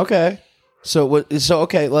 Okay.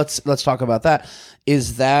 Okay, let's talk about that.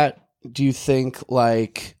 Do you think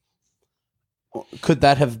like could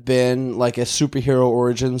that have been like a superhero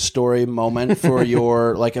origin story moment for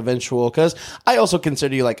your like eventual? Because I also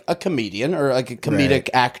consider you like a comedian or like a comedic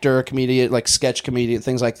actor, comedian, like sketch comedian,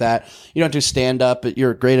 things like that. You don't do stand up, but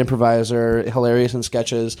you're a great improviser, hilarious in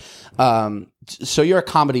sketches. So you're a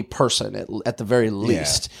comedy person at the very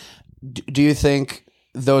least. Yeah. Do you think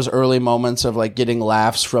those early moments of like getting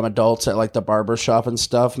laughs from adults at like the barbershop and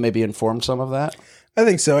stuff maybe informed some of that? I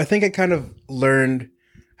think so. I think I kind of learned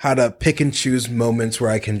how to pick and choose moments where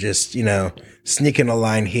I can just, sneak in a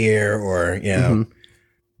line here or,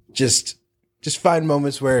 just find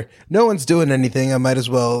moments where no one's doing anything. I might as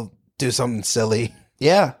well do something silly.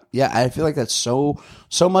 Yeah. Yeah. I feel like that's so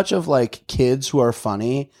much of like kids who are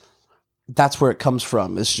funny. That's where it comes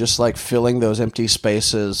from. It's just like filling those empty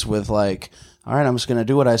spaces with like, all right, I'm just going to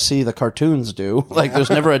do what I see the cartoons do. Like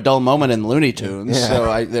there's never a dull moment in Looney Tunes. Yeah.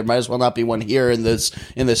 So there might as well not be one here in this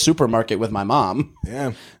supermarket with my mom.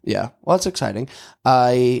 Yeah. Yeah. Well, that's exciting.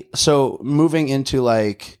 So moving into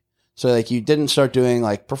like you didn't start doing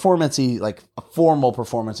like performance-y, like formal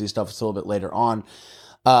performance-y stuff until a little bit later on.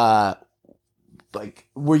 Like,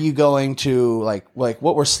 were you going to like what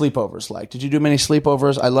were sleepovers like? Did you do many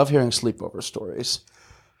sleepovers? I love hearing sleepover stories.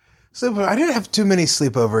 So I didn't have too many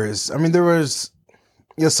sleepovers. I mean, there was,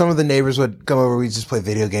 some of the neighbors would come over. We'd just play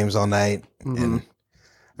video games all night. Mm-hmm. And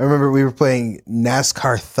I remember we were playing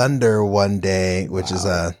NASCAR Thunder one day, which is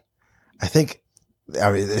I think,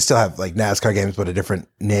 they still have like NASCAR games, but a different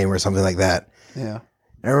name or something like that. Yeah.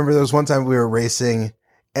 And I remember there was one time we were racing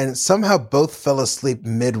and somehow both fell asleep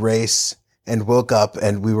mid-race and woke up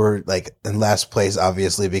and we were like in last place,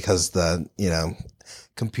 obviously, because the,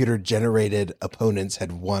 computer generated opponents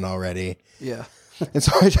had won already. Yeah. And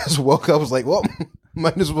so I just woke up, was like, well,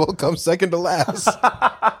 might as well come second to last.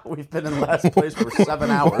 We've been in last place for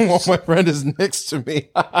 7 hours. While my friend is next to me,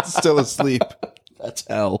 still asleep. That's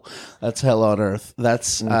hell. That's hell on earth.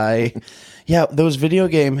 Those video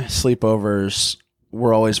game sleepovers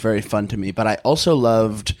were always very fun to me, but I also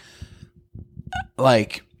loved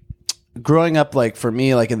like growing up, like for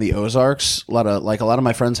me, like in the Ozarks, a lot of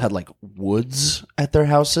my friends had like woods at their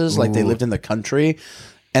houses. Like they lived in the country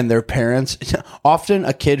and their parents, often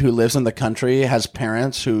a kid who lives in the country has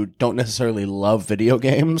parents who don't necessarily love video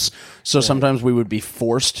games. So sometimes we would be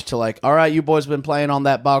forced to like, all right, you boys been playing on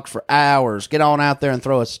that box for hours. Get on out there and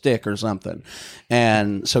throw a stick or something.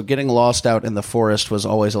 And so getting lost out in the forest was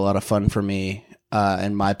always a lot of fun for me.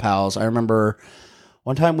 and my pals. I remember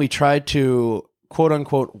one time we tried to, quote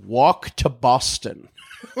unquote, walk to Boston.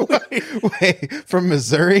 Wait, from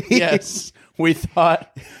Missouri? Yes. We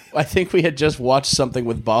thought, I think we had just watched something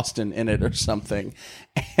with Boston in it or something.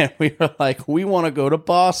 And we were like, we want to go to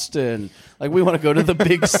Boston. Like, we want to go to the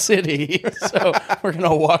big city. So we're going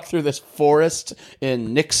to walk through this forest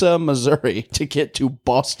in Nixa, Missouri to get to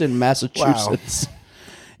Boston, Massachusetts. Wow.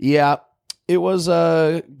 Yeah, it was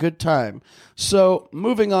a good time. So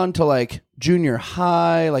moving on to like junior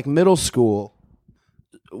high, like middle school,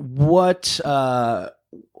 what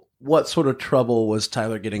sort of trouble was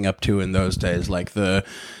Tyler getting up to in those days? Like the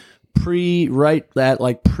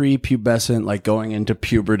pre-pubescent, like going into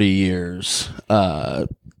puberty years,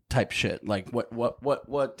 type shit. Like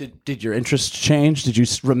what did your interests change? Did you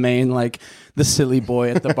remain like the silly boy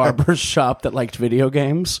at the barber's shop that liked video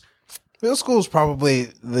games? Middle school was probably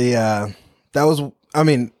the, that was, I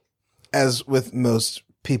mean, as with most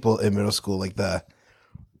people in middle school, like the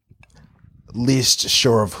least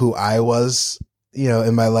sure of who I was, you know,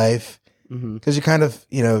 in my life. Because you kind of,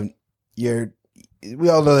 you know, we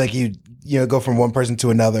all know like you go from one person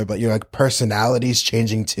to another, but your like personality's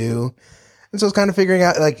changing too. And so it's kind of figuring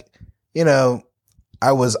out like, you know,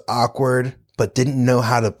 I was awkward, but didn't know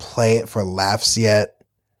how to play it for laughs yet.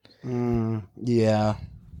 Yeah.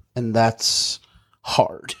 And that's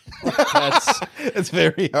hard. It's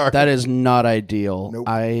very hard. That is not ideal.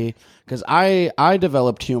 Nope. Because I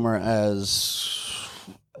developed humor as,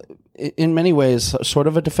 in many ways, sort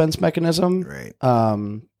of a defense mechanism. Right.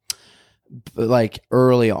 Like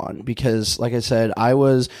early on, because like I said, I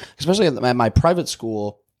was, especially at my private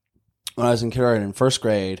school, when I was in kindergarten and first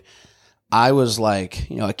grade, I was like,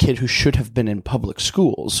 you know, a kid who should have been in public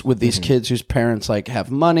schools with these kids whose parents like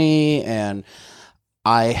have money, and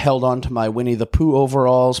I held on to my Winnie the Pooh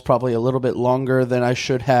overalls probably a little bit longer than I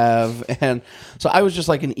should have. And so I was just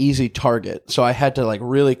like an easy target. So I had to like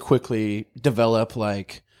really quickly develop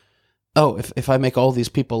like, oh, if I make all these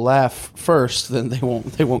people laugh first, then they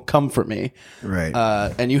won't come for me. Right.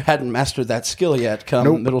 And you hadn't mastered that skill yet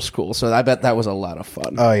come middle school. So I bet that was a lot of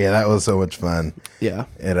fun. Oh yeah, that was so much fun. Yeah.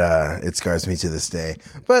 It scars me to this day.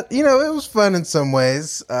 But, you know, it was fun in some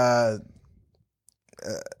ways. I'm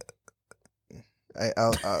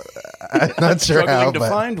not sure how, to but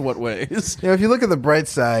find what ways. you know, if you look at the bright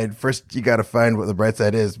side, first you got to find what the bright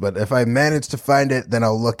side is. But if I manage to find it, then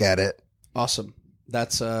I'll look at it. Awesome.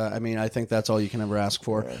 That's, I mean, I think that's all you can ever ask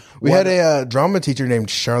for. We had a drama teacher named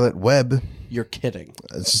Charlotte Webb. You're kidding.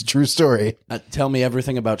 It's a true story. Tell me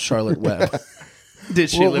everything about Charlotte Webb. Did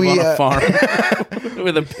she live on a farm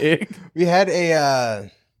with a pig? We had a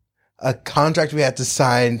contract we had to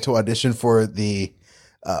sign to audition for the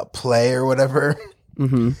play or whatever.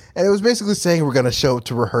 And it was basically saying we're going to show up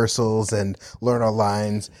to rehearsals and learn our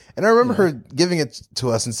lines. And I remember her giving it to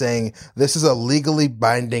us and saying, this is a legally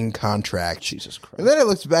binding contract. Jesus Christ. And then I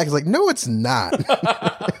looked back and was like, no, it's not.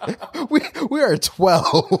 we are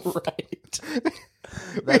 12.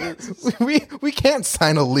 Right. We can't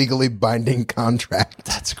sign a legally binding contract.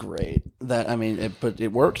 That's great. But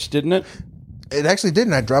it worked, didn't it? It actually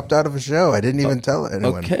didn't. I dropped out of a show. I didn't even tell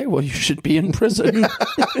anyone. Okay, well, you should be in prison.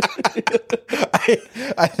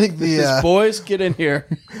 I think boys, get in here.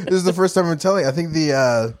 This is the first time I'm telling you. I think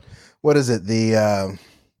what is it?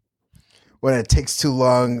 When it takes too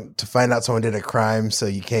long to find out someone did a crime, so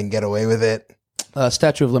you can't get away with it.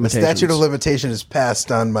 Statute of limitations. The statute of limitation is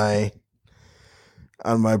passed on my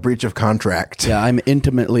breach of contract. Yeah, I'm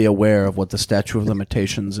intimately aware of what the statute of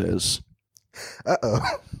limitations is. Uh-oh.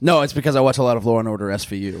 No, it's because I watch a lot of Law and Order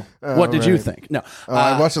SVU. What did you think? No.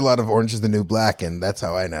 I watched a lot of Orange is the New Black, and that's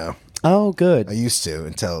how I know. Oh, good. I used to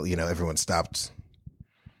until, you know, everyone stopped.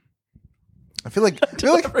 I feel like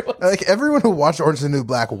everyone who watched Orange is the New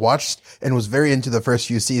Black watched and was very into the first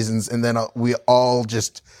few seasons, and then we all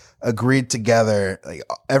just agreed together. Like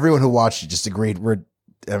everyone who watched it just agreed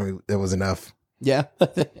it was enough. Yeah.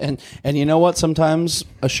 and you know what? Sometimes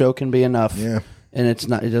a show can be enough. Yeah. And it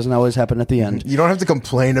doesn't always happen at the end. You don't have to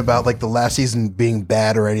complain about like the last season being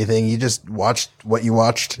bad or anything. You just watched what you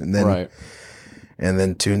watched and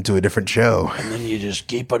then tune to a different show. And then you just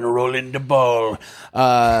keep on rolling the ball.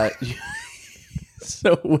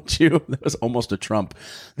 So that was almost a Trump.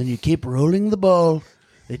 Then you keep rolling the ball.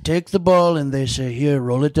 They take the ball and they say, here,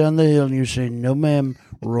 roll it down the hill. And you say, no, ma'am,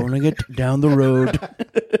 rolling it down the road.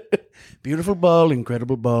 Beautiful ball,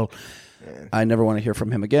 incredible ball. I never want to hear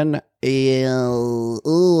from him again.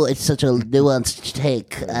 It's such a nuanced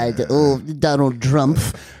take. Donald Trump.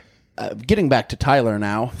 Getting back to Tyler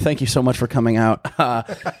now. Thank you so much for coming out.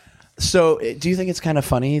 So do you think it's kind of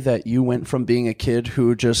funny that you went from being a kid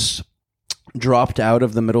who just dropped out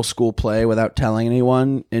of the middle school play without telling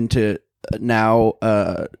anyone into now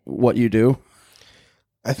what you do?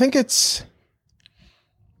 I think it's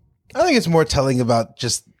more telling about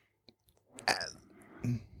just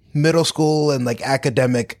middle school and like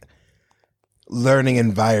academic learning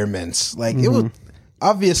environments. Like it was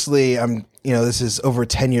obviously this is over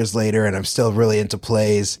 10 years later and I'm still really into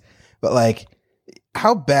plays, but like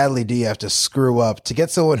how badly do you have to screw up to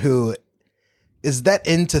get someone who is that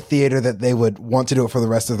into theater that they would want to do it for the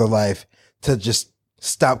rest of their life to just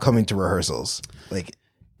stop coming to rehearsals? Like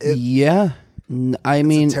I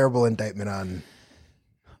mean, it's a terrible indictment on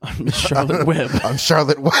Charlotte Webb. On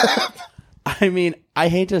Charlotte Webb. I mean, I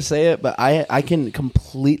hate to say it, but I can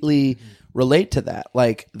completely relate to that.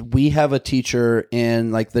 Like, we have a teacher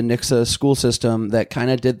in like the Nixa school system that kind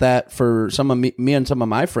of did that for some of me and some of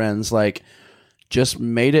my friends. Like, just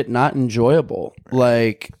made it not enjoyable.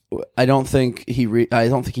 Like, I don't think he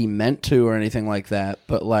meant to or anything like that.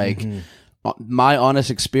 But like. My honest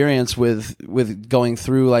experience with going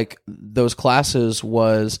through like those classes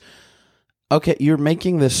was, okay, you're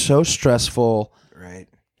making this so stressful. Right.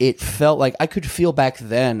 It felt like I could feel back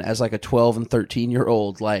then as like a 12 and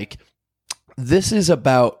 13-year-old, like this is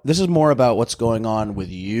more about what's going on with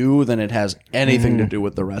you than it has anything to do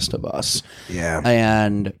with the rest of us. Yeah.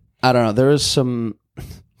 And I don't know, there is one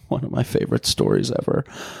of my favorite stories ever.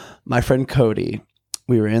 My friend Cody,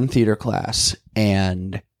 we were in theater class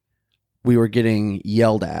and we were getting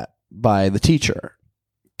yelled at by the teacher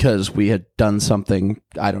because we had done something.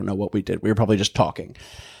 I don't know what we did. We were probably just talking.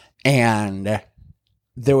 And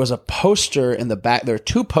there was a poster in the back. There are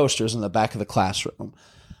two posters in the back of the classroom.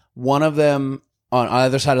 One of them on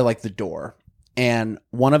either side of like the door. And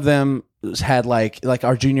one of them had like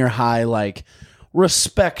our junior high, like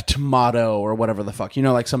respect motto or whatever the fuck. You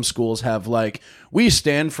know, like some schools have like, we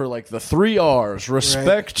stand for like the 3 R's,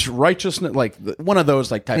 respect, righteousness, like one of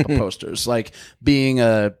those like type of posters, like being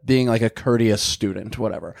like a courteous student,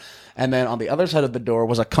 whatever. And then on the other side of the door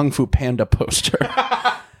was a Kung Fu Panda poster.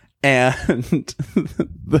 And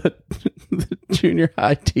the junior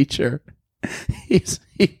high teacher, he's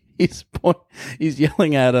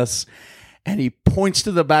yelling at us. And he points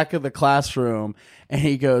to the back of the classroom and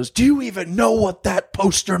he goes, "Do you even know what that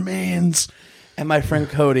poster means?" And my friend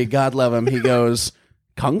Cody, God love him, he goes,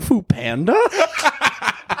 "Kung Fu Panda?"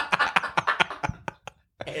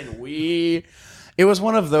 And it was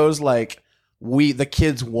one of those like, the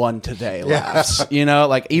kids won today laughs. You know,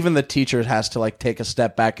 like even the teacher has to like take a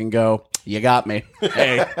step back and go, "You got me.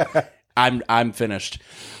 Hey, I'm finished."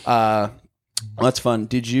 That's fun.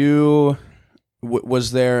 Did you,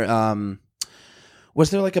 was there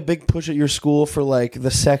like a big push at your school for like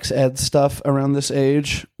the sex ed stuff around this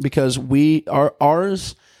age? Because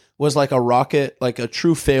ours was like a rocket, like a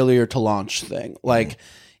true failure to launch thing. Like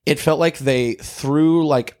it felt like they threw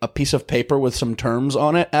like a piece of paper with some terms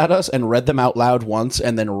on it at us and read them out loud once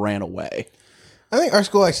and then ran away. I think our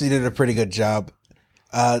school actually did a pretty good job.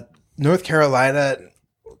 North Carolina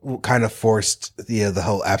kind of forced the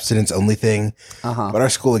whole abstinence only thing, but our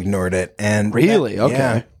school ignored it. And really, okay,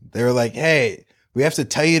 yeah, they were like, "Hey, we have to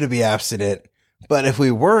tell you to be abstinent, but if we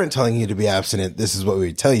weren't telling you to be abstinent, this is what we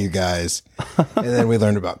would tell you guys." And then we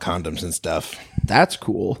learned about condoms and stuff. That's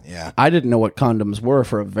cool. Yeah, I didn't know what condoms were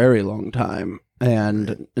for a very long time,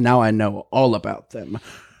 and now I know all about them.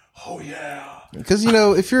 Oh yeah. Because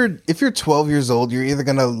if you're 12 years old, you're either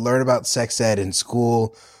going to learn about sex ed in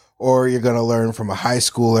school, or you're going to learn from a high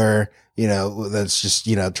schooler, that's just,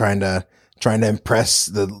 trying to impress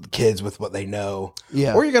the kids with what they know.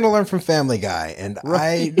 Yeah. Or you're going to learn from Family Guy. And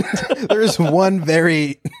there's one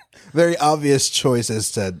very, very obvious choice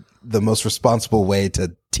as to the most responsible way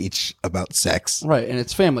to teach about sex. Right. And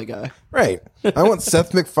it's Family Guy. Right. I want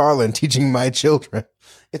Seth MacFarlane teaching my children.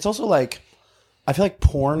 It's also like, I feel like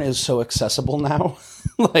porn is so accessible now.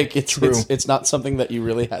 Like it's not something that you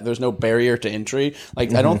really have. There's no barrier to entry.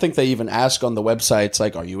 Like I don't think they even ask on the websites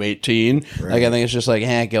like, "Are you 18?" Right. Like I think it's just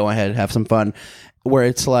like, go ahead, have some fun. Where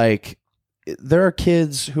it's like there are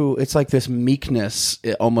kids who it's like this meekness.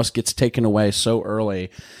 It almost gets taken away so early,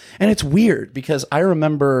 and it's weird because I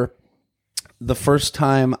remember the first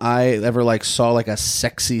time I ever like saw like a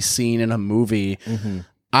sexy scene in a movie.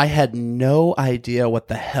 I had no idea what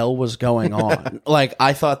the hell was going on. Like,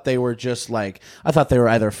 I thought they were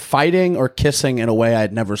either fighting or kissing in a way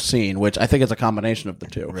I'd never seen, which I think is a combination of the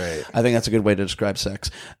two. Right. I think that's a good way to describe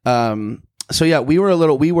sex. So yeah, we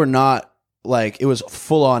were not like, it was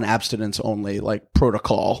full on abstinence only, like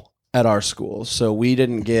protocol at our school. So we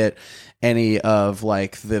didn't get any of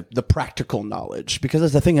like the practical knowledge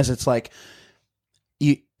because the thing is, it's like,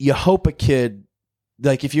 you hope a kid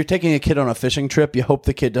like if you're taking a kid on a fishing trip, you hope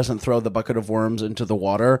the kid doesn't throw the bucket of worms into the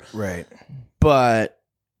water. Right. But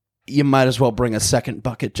you might as well bring a second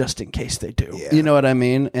bucket just in case they do. Yeah. You know what I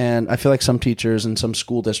mean? And I feel like some teachers and some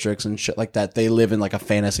school districts and shit like that, they live in like a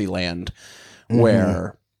fantasy land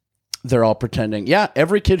where they're all pretending, yeah,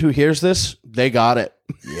 every kid who hears this, they got it.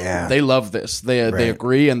 Yeah. They love this. They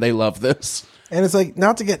agree and they love this. And it's like,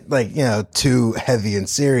 not to get like, you know, too heavy and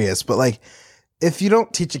serious, but like, if you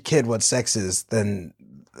don't teach a kid what sex is, then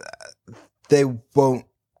they won't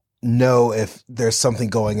know if there's something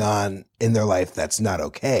going on in their life that's not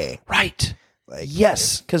okay. Right. Like,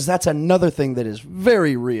 Yes, because that's another thing that is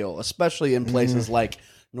very real, especially in places like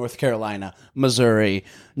North Carolina, Missouri,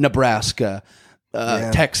 Nebraska,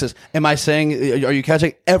 Texas. Am I saying, are you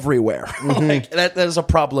catching everywhere? Like that is a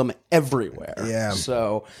problem everywhere. Yeah.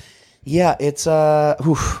 So, yeah, it's,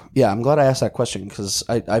 I'm glad I asked that question because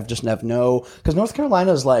I've just have because North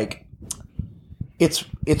Carolina is like, it's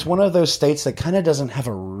one of those states that kind of doesn't have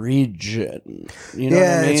a region. You know what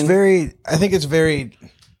I mean?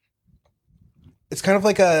 It's kind of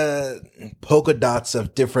like a polka dots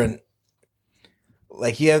of different,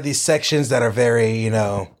 like you have these sections that are very, you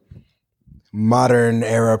know, modern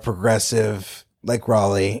era progressive, like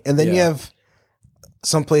Raleigh. And then you have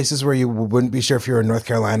some places where you wouldn't be sure if you were in North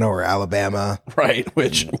Carolina or Alabama. Right.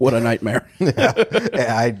 Which, what a nightmare.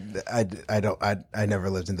 I never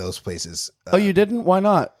lived in those places. Oh, you didn't? Why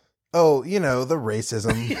not? Oh, you know, the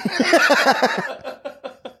racism.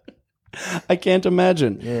 I can't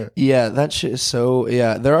imagine. Yeah, that shit is so.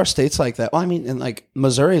 Yeah, there are states like that. Well, I mean, and like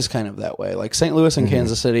Missouri is kind of that way. Like St. Louis and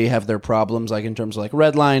Kansas City have their problems, like in terms of like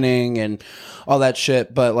redlining and all that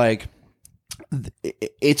shit. But like,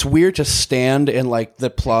 it's weird to stand in like the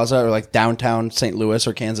plaza or like downtown St. Louis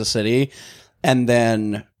or Kansas City, and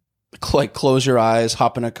then like close your eyes,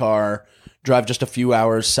 hop in a car, drive just a few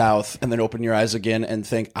hours south, and then open your eyes again and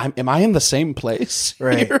think, am I in the same place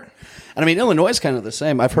here? And I mean, Illinois is kind of the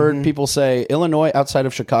same. I've heard people say Illinois outside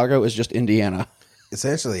of Chicago is just Indiana.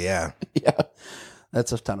 Essentially, yeah. Yeah.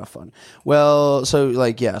 That's a ton of fun. Well, so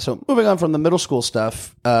like, yeah. So moving on from the middle school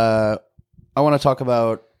stuff, I want to talk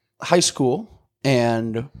about high school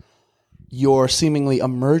and your seemingly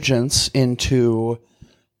emergence into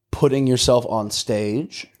putting yourself on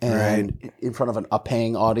stage and in front of a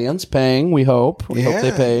paying audience. We hope. We hope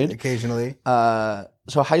they paid. Occasionally.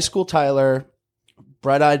 So high school Tyler,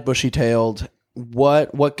 bright-eyed, bushy-tailed,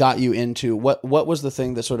 what got you into, what was the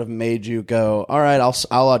thing that sort of made you go, all right,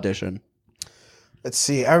 I'll audition? Let's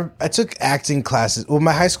see. I took acting classes. Well,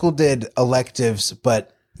 my high school did electives,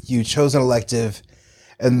 but you chose an elective,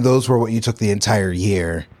 and those were what you took the entire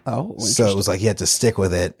year. Oh, so it was like you had to stick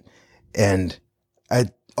with it. And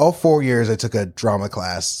all 4 years I took a drama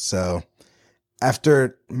class. So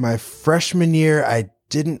after my freshman year, I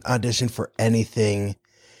didn't audition for anything.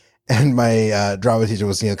 And my drama teacher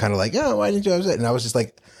was, kind of like, oh, why didn't you audition? And I was just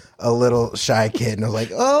like a little shy kid. And I was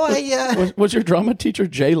like, oh, Was your drama teacher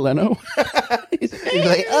Jay Leno? He's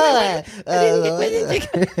like,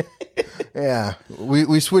 yeah.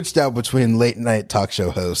 We switched out between late night talk show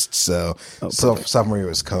hosts. So sophomore year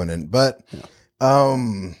was Conan. But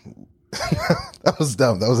that was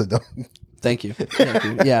dumb. That was a dumb. Thank you.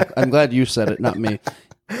 Yeah, I'm glad you said it, not me.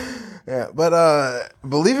 Yeah, but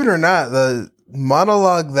believe it or not, the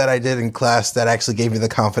monologue that I did in class that actually gave me the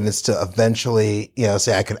confidence to eventually,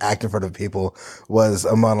 say I could act in front of people was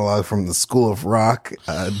a monologue from the School of Rock,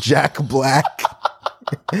 Jack Black.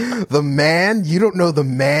 The Man? You don't know The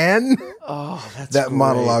Man? Oh, that's that great.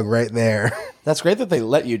 Monologue right there. That's great that they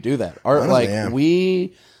let you do that.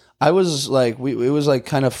 Honestly, I was like, it was like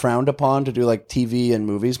kind of frowned upon to do like TV and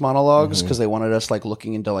movies monologues because they wanted us like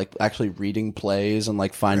looking into like actually reading plays and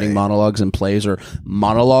like finding monologues in plays or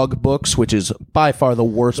monologue books, which is by far the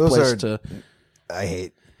worst place to. I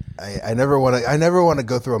hate. I never want to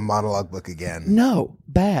go through a monologue book again. No,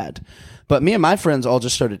 bad. But me and my friends all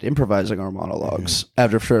just started improvising our monologues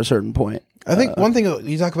after a certain point. I think one thing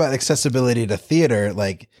you talk about accessibility to theater,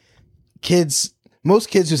 like most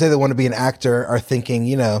kids who say they want to be an actor are thinking,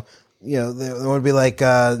 they want to be like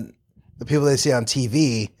the people they see on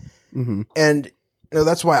TV. Mm-hmm. And,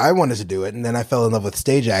 that's why I wanted to do it. And then I fell in love with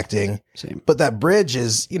stage acting. Same. But that bridge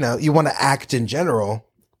is, you want to act in general.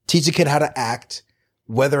 Teach a kid how to act,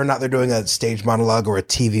 whether or not they're doing a stage monologue or a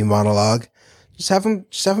TV monologue. Just have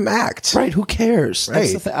them act. Right. Who cares? Right.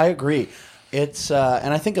 That's the thing. I agree. It's,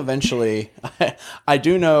 and I think eventually I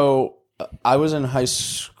do know I was in high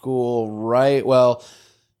school, right? Well,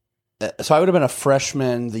 so I would have been a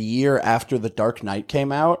freshman the year after The Dark Knight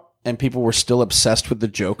came out and people were still obsessed with the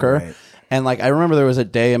Joker. Right. And like, I remember there was a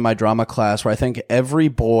day in my drama class where I think every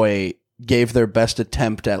boy gave their best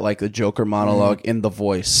attempt at like the Joker monologue in the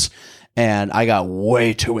voice, and I got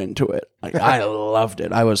way too into it. Like I loved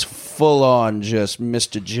it. I was full on just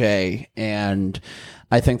Mr. J, and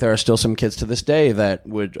I think there are still some kids to this day that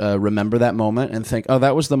would remember that moment and think, "Oh,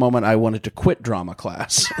 that was the moment I wanted to quit drama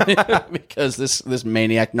class because this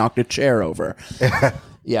maniac knocked a chair over."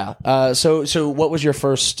 Yeah. So what was your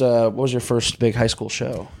first big high school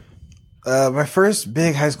show? My first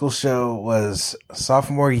big high school show was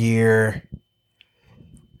sophomore year.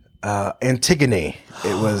 Antigone.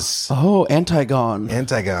 It was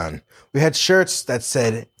Antigone. We had shirts that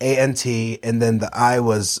said ANT, and then the I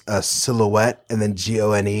was a silhouette, and then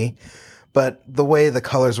GONE. But the way the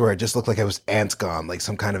colors were, it just looked like I was Antgone, like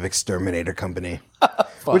some kind of exterminator company.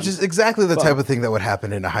 Which is exactly the type of thing that would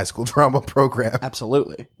happen in a high school drama program.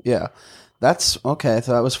 Absolutely. Yeah. That's okay.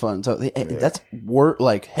 So that was fun. So that's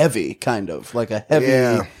like heavy, kind of like a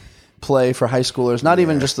heavy play for high schoolers. Not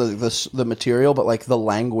even just the material, but like the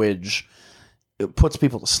language. It puts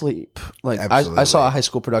people to sleep. Like I saw a high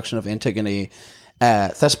school production of Antigone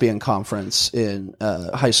at Thespian Conference in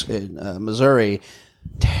Missouri.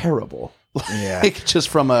 Terrible. Like, just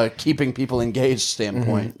from a keeping people engaged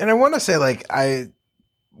standpoint. And I want to say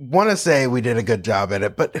we did a good job at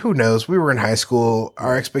it, but who knows? We were in high school.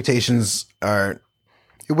 Our expectations are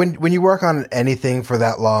when you work on anything for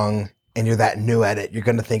that long and you're that new at it, you're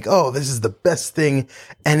going to think, "Oh, this is the best thing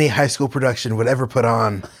any high school production would ever put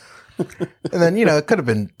on." And then, it could have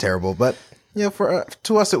been terrible, but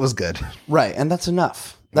to us it was good. Right, and that's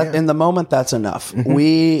enough. In the moment, that's enough.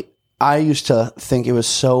 I used to think it was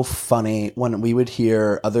so funny when we would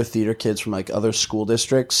hear other theater kids from like other school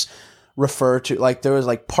districts refer to, like, there was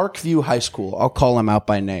like Parkview High School. I'll call them out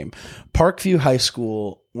by name. Parkview High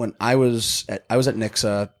School, when I was at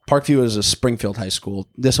Nixa, Parkview is a Springfield high school.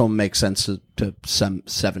 This will make sense to some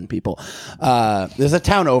 7 people. There's a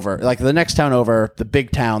town over, like the next town over, the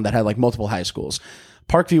big town that had like multiple high schools.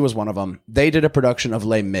 Parkview was one of them. They did a production of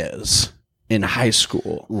Les Mis in high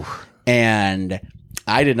school. Oof. And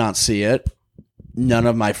I did not see it. None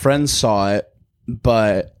of my friends saw it,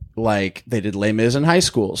 but like they did Les Mis in high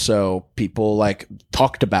school. So people like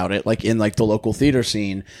talked about it like in like the local theater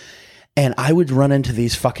scene. And I would run into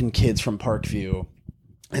these fucking kids from Parkview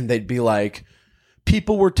and they'd be like,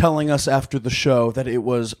 people were telling us after the show that it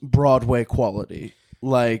was Broadway quality,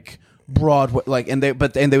 like Broadway, like, and they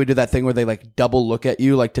would do that thing where they like double look at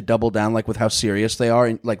you, like to double down, like with how serious they are,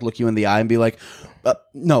 and like look you in the eye and be like,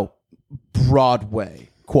 no, Broadway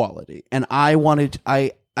quality. And I wanted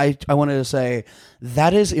to say,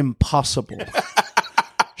 that is impossible.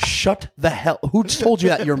 Shut the hell. Who told you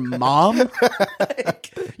that? Your mom?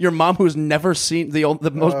 Your mom, who's never seen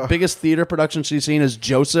the most biggest theater production she's seen is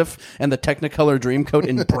Joseph and the Technicolor Dreamcoat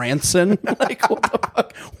in Branson. Like, what the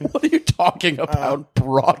fuck? What are you talking about?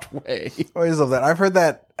 Broadway. I always love that. I've heard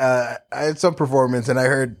that. I had some performance and I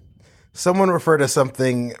heard someone refer to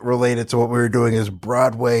something related to what we were doing as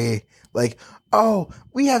Broadway. Like, oh,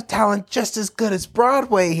 we have talent just as good as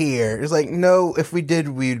Broadway here. It's like, no, if we did,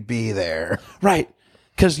 we'd be there. Right.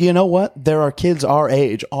 Because you know what? There are kids our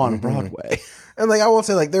age on Broadway. And like, I will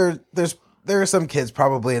say, like, there are some kids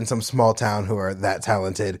probably in some small town who are that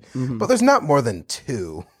talented, but there's not more than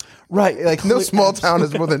 2. Right. Like, no small town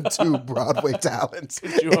has more than 2 Broadway talents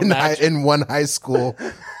in one high school.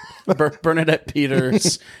 Bernadette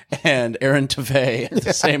Peters and Aaron Tveit at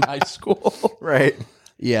the same high school. Right.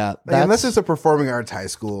 Yeah. Unless it's a performing arts high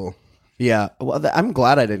school. Yeah. Well, I'm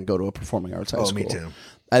glad I didn't go to a performing arts high school. Oh, me too.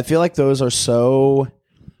 I feel like those are so,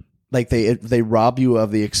 like, they rob you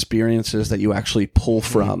of the experiences that you actually pull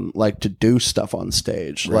from, like, to do stuff on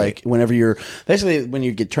stage. Right. Like, when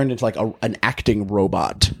you get turned into like an acting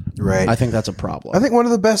robot. Right. I think that's a problem. I think one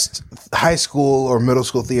of the best high school or middle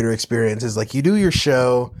school theater experiences, like, you do your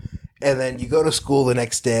show and then you go to school the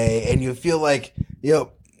next day and you feel like,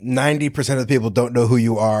 90% of the people don't know who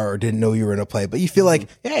you are or didn't know you were in a play, but you feel like,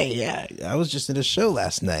 hey, yeah, I was just in a show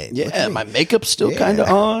last night. Yeah, my makeup's still kind of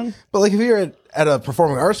on. But like, if you're at a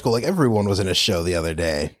performing arts school, like, everyone was in a show the other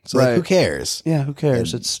day, so like, who cares? Yeah, who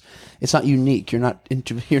cares? It's not unique. You're not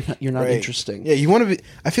interesting. Yeah, you want to be.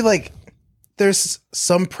 I feel like there's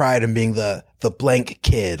some pride in being the blank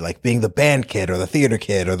kid, like being the band kid or the theater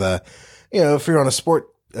kid or the, if you're on a sport,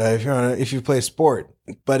 if you play a sport,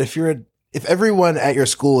 but if everyone at your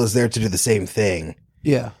school is there to do the same thing.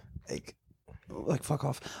 Yeah. Like fuck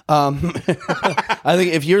off. I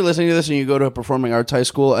think if you're listening to this and you go to a performing arts high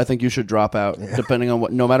school, I think you should drop out, depending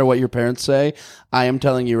on no matter what your parents say. I am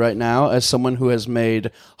telling you right now, as someone who has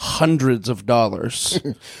made hundreds of dollars.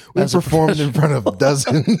 We performed in front of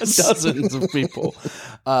dozens of people.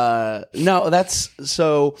 No, that's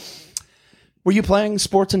so. Were you playing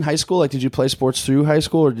sports in high school? Like, did you play sports through high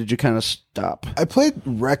school, or did you kind of stop? I played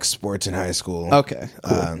rec sports in high school. Okay,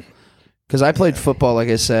 cool. Because I played football, like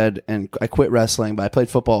I said, and I quit wrestling, but I played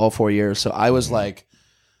football all 4 years. So I was like,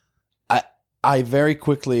 I very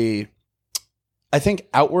quickly, I think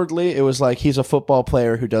outwardly, it was like he's a football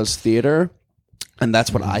player who does theater. And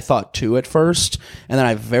that's what I thought too at first. And then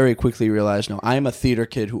I very quickly realized, no, I'm a theater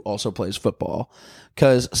kid who also plays football.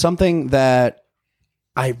 Because something that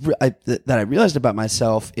I realized about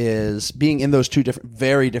myself is being in those two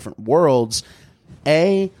very different worlds.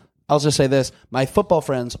 I'll just say this: my football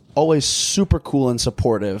friends always super cool and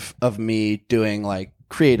supportive of me doing like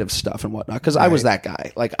creative stuff and whatnot. Because I was that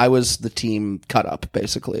guy. Like I was the team cut up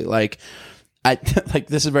basically. Like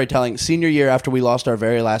this is very telling. Senior year, after we lost our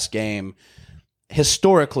very last game,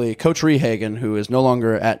 historically, Coach Rehagen, who is no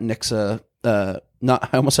longer at Nixa. I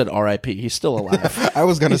almost said R.I.P. He's still alive. I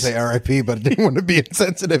was going to say R.I.P., but I didn't want to be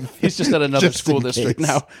insensitive. He's just at another school district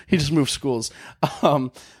now. He just moved schools.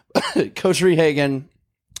 Coach Rehagen,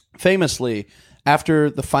 famously,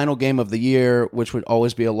 after the final game of the year, which would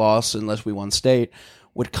always be a loss unless we won state,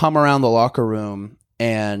 would come around the locker room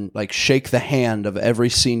and like shake the hand of every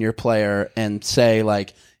senior player and say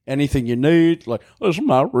like, anything you need, like, this is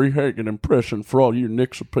my Rehagen impression for all you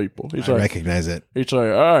Nixa people. I recognize it. He'd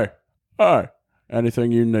say, hey,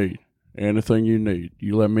 anything you need,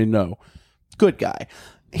 you let me know. Good guy.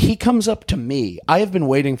 He comes up to me. I have been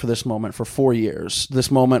waiting for this moment for 4 years.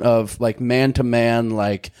 This moment of like man to man,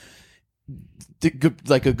 like a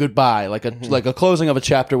goodbye, like a closing of a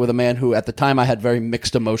chapter with a man who at the time I had very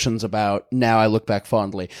mixed emotions about. Now I look back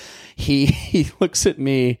fondly. He looks at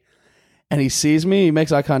me and he sees me. He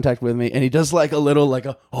makes eye contact with me, and he does like a little like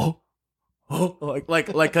a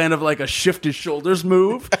like kind of like a shift his shoulders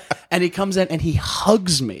move, and he comes in and he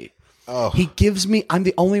hugs me. Oh. He gives me, I'm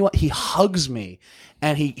the only one, he hugs me,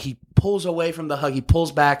 and he pulls away from the hug, he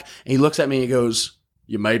pulls back, and he looks at me and he goes,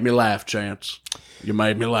 "You made me laugh, Chance. You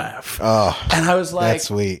made me laugh." Oh, and I was like, that's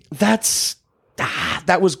sweet.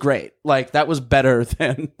 That was great. Like, that was better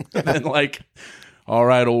than like, all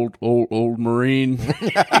right, old Marine,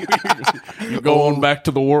 you're going back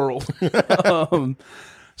to the world.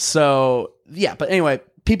 So yeah, but anyway,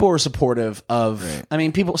 people were supportive of. Right. I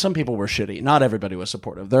mean, some people were shitty. Not everybody was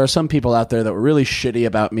supportive. There are some people out there that were really shitty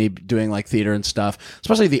about me doing like theater and stuff,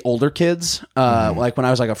 especially the older kids. Like when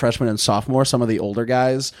I was like a freshman and sophomore, some of the older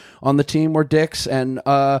guys on the team were dicks, and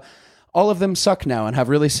all of them suck now and have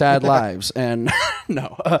really sad lives. And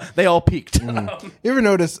no, they all peaked. You ever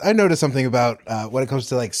notice? I noticed something about when it comes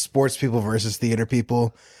to like sports people versus theater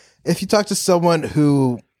people. If you talk to someone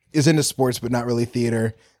who is into sports but not really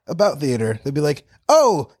theater, about theater, they'd be like,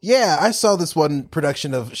 "Oh yeah, I saw this one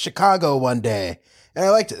production of Chicago one day and I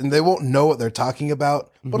liked it," and they won't know what they're talking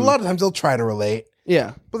about, but a lot of times they'll try to relate.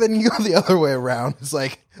 Yeah, but then you go the other way around. It's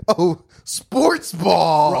like, "Oh, sports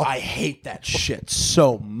ball." Bro, I hate that shit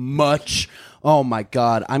so much. Oh my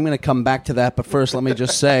God, I'm going to come back to that, but first let me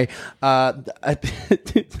just say, I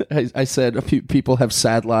said a few people have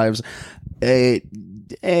sad lives. I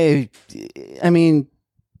mean,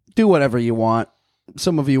 do whatever you want.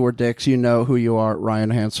 Some of you were dicks. You know who you are,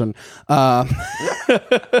 Ryan Hansen. I'm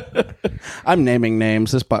naming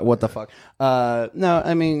names. What the fuck? No,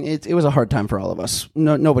 I mean, it was a hard time for all of us.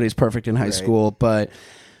 Nobody's perfect in high school, but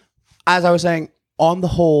as I was saying, on the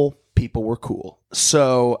whole, people were cool.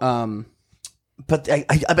 So, but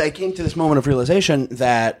I came to this moment of realization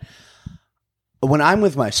that when I'm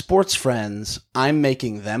with my sports friends, I'm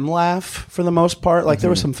making them laugh for the most part. Like, there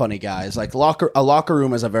were some funny guys. Like, a locker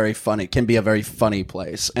room is can be a very funny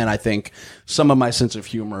place. And I think some of my sense of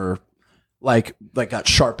humor, like got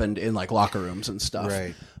sharpened in like locker rooms and stuff.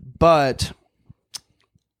 Right. But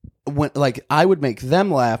when like I would make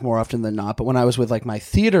them laugh more often than not. But when I was with like my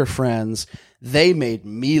theater friends, they made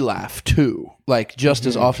me laugh too, like just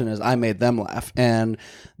as often as I made them laugh. And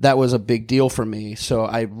that was a big deal for me. So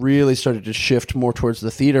I really started to shift more towards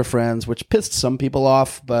the theater friends, which pissed some people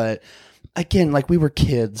off. But again, like, we were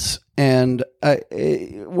kids, and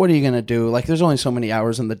what are you going to do? Like, there's only so many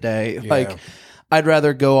hours in the day. Yeah. Like, I'd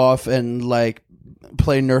rather go off and like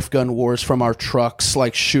play Nerf gun wars from our trucks,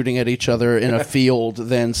 like shooting at each other in a field,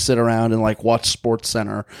 than sit around and like watch Sports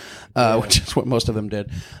Center, which is what most of them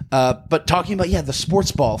did. But talking about the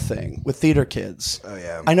sports ball thing with theater kids. Oh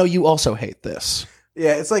yeah, I know you also hate this.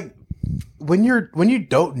 Yeah, it's like when you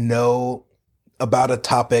don't know about a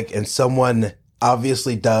topic and someone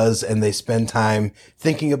obviously does, and they spend time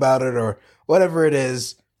thinking about it or whatever it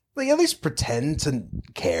is. Like, at least pretend to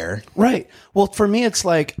care. Right. Well, for me, it's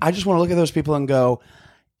like, I just want to look at those people and go,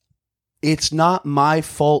 it's not my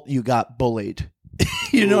fault you got bullied.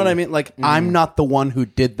 You know what I mean? Like, I'm not the one who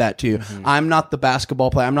did that to you. I'm not the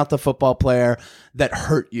basketball player. I'm not the football player that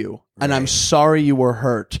hurt you. And I'm sorry you were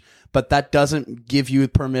hurt. But that doesn't give you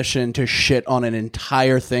permission to shit on an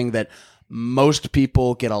entire thing that most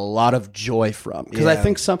people get a lot of joy from. Because I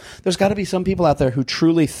think there's got to be some people out there who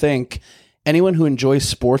truly think anyone who enjoys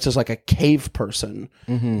sports is like a cave person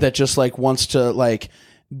that just like wants to like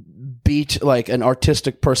beat like an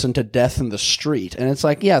artistic person to death in the street. And it's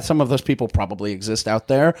like, yeah, some of those people probably exist out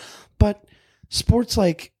there, but sports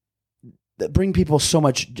like bring people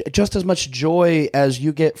just as much joy as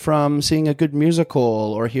you get from seeing a good musical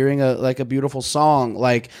or hearing a beautiful song.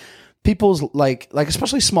 Like people's like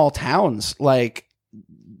especially small towns like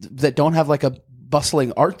that don't have like a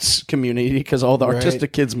bustling arts community because all the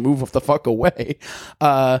artistic kids move the fuck away.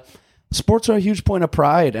 Sports are a huge point of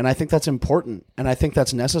pride, and I think that's important, and I think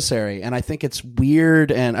that's necessary, and I think it's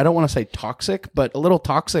weird, and I don't want to say toxic, but a little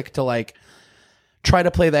toxic to like try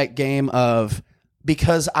to play that game of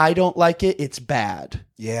because I don't like it, it's bad.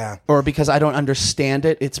 Yeah. Or because I don't understand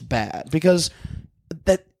it, it's bad. Because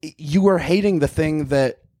that you are hating the thing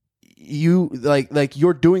that you like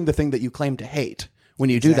you're doing the thing that you claim to hate when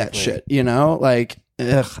you do that shit, you know? Like,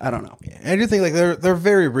 I don't know. Yeah. I do think like they're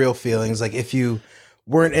very real feelings. Like if you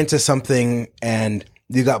weren't into something and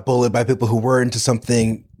you got bullied by people who were into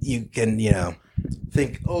something, you can,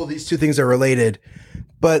 think, oh, these two things are related.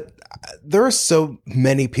 But there are so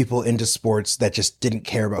many people into sports that just didn't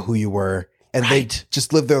care about who you were, and they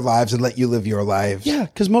just lived their lives and let you live your lives. Yeah,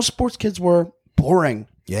 because most sports kids were boring.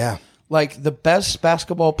 Yeah. Like the best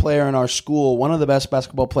basketball player in our school, one of the best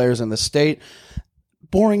basketball players in the state,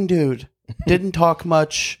 boring dude, didn't talk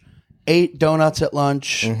much, ate donuts at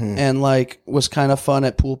lunch, and like was kind of fun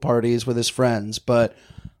at pool parties with his friends. But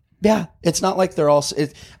yeah, it's not like they're all.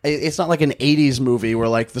 It's not like an '80s movie where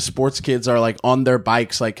like the sports kids are like on their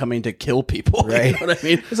bikes, like coming to kill people. Right? You know what I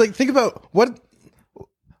mean? It's like think about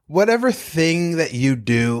whatever thing that you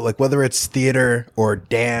do, like whether it's theater or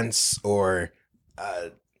dance or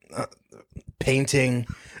painting.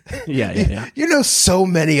 Yeah. You know, so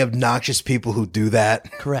many obnoxious people who do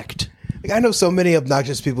that. Correct. Like I know so many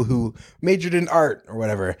obnoxious people who majored in art or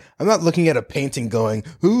whatever. I'm not looking at a painting going,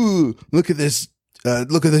 "Ooh, look at this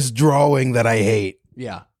drawing that I hate."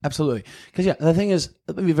 Yeah, absolutely. Because the thing is,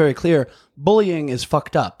 let me be very clear: bullying is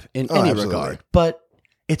fucked up in any regard, but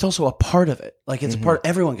it's also a part of it. Like it's a part.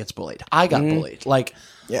 Everyone gets bullied. I got bullied. Like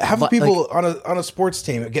half the people on a sports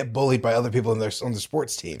team get bullied by other people on the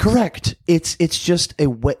sports team. Correct. It's just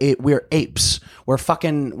we're apes. We're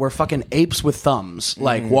fucking apes with thumbs,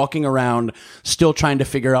 like walking around, still trying to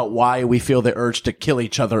figure out why we feel the urge to kill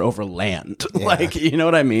each other over land. Yeah. Like, you know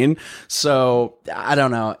what I mean? So I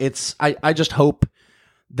don't know. I just hope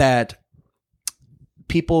that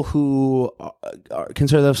people who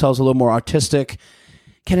consider themselves a little more artistic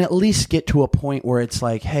can at least get to a point where it's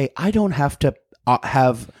like, hey, I don't have to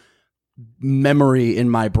have memory in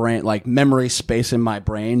my brain, like memory space in my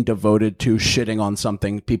brain devoted to shitting on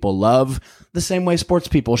something people love, the same way sports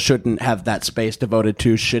people shouldn't have that space devoted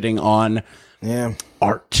to shitting on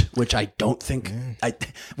art, which I don't think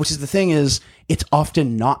which is the thing is it's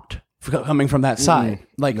often not coming from that side.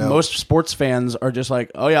 Like most sports fans are just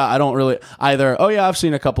like, oh yeah, I don't really either. Oh yeah, I've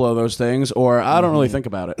seen a couple of those things, or I don't really think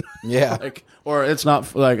about it. Yeah. Like, or it's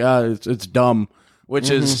not like it's dumb, which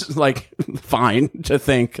is like fine to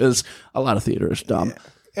think because a lot of theater is dumb.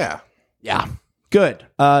 Yeah. Good.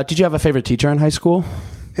 Did you have a favorite teacher in high school?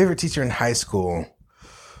 Favorite teacher in high school?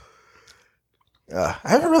 I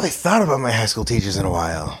haven't really thought about my high school teachers in a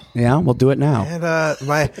while. Yeah, we'll do it now. And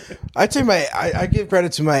I give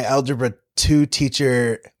credit to my algebra 2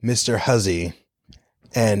 teacher, Mr. Huzzy.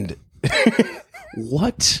 And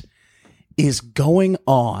what is going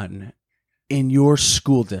on in your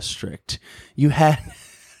school district? You had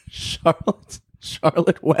Charlotte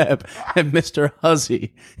Webb and Mr.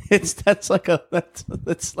 Huzzy. That's like a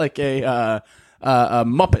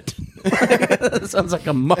Muppet. That sounds like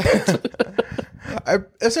a Muppet. I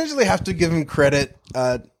essentially have to give him credit.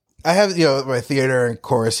 I have, my theater and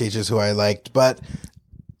chorus teachers who I liked, but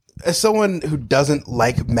as someone who doesn't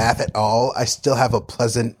like math at all, I still have a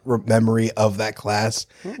pleasant memory of that class.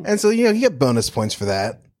 And so, you get bonus points for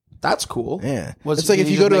that. That's cool. Yeah. It's like if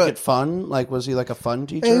you go to make it fun, like was he like a fun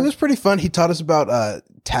teacher? Yeah, it was pretty fun. He taught us about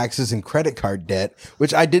taxes and credit card debt,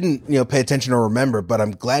 which I didn't, pay attention or remember, but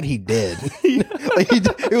I'm glad he did.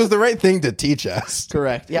 It was the right thing to teach us.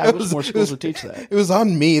 Correct. Yeah, I wish more schools would teach that. It was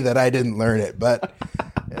on me that I didn't learn it, but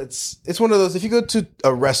it's one of those, if you go to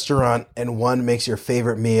a restaurant and one makes your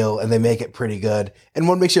favorite meal and they make it pretty good, and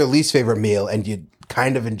one makes your least favorite meal and you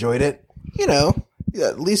kind of enjoyed it,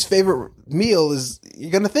 least favorite meal is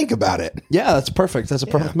you're gonna think about it. Yeah, that's perfect. That's a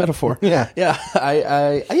perfect metaphor. Yeah.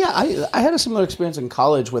 I had a similar experience in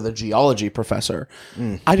college with a geology professor.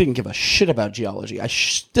 I didn't give a shit about geology. I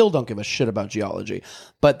still don't give a shit about geology.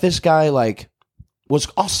 But this guy like was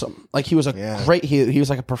awesome. Like he was a great. He was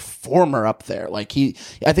like a performer up there. Like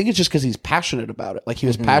I think it's just because he's passionate about it. Like he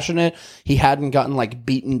was passionate. He hadn't gotten like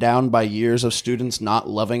beaten down by years of students not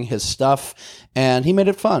loving his stuff, and he made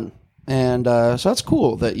it fun. And so that's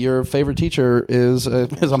cool that your favorite teacher is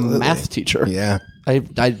a math teacher. Yeah,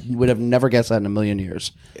 I would have never guessed that in a million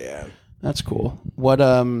years. Yeah, that's cool. What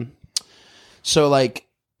so like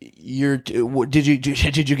did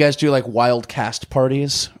you guys do like wild cast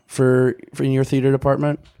parties for in your theater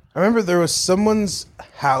department? I remember there was someone's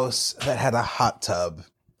house that had a hot tub.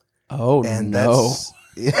 Oh, and no.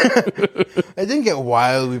 It didn't get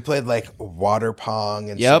wild. We played like water pong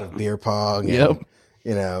instead of beer pong. And,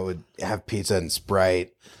 would have pizza and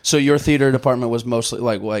Sprite. So your theater department was mostly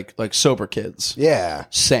like sober kids. Yeah.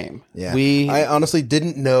 Same. Yeah. I honestly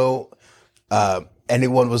didn't know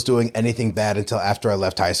anyone was doing anything bad until after I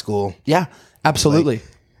left high school. Yeah, absolutely. It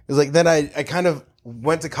was like then I kind of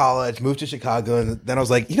went to college, moved to Chicago, and then I was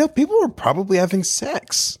like, people were probably having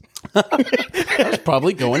sex. That was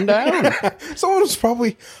probably going down. Someone was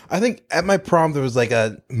probably, I think at my prom there was like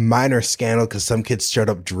a minor scandal because some kids showed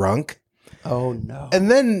up drunk. Oh no. And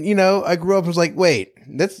then, I grew up and was like, wait,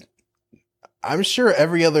 I'm sure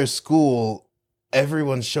every other school,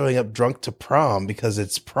 everyone's showing up drunk to prom because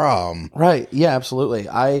it's prom. Right. Yeah, absolutely.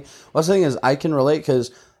 What's the thing is I can relate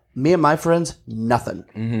because me and my friends, nothing.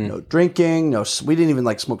 No drinking, we didn't even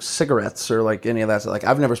like smoke cigarettes or like any of that. So, like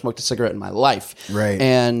I've never smoked a cigarette in my life. Right.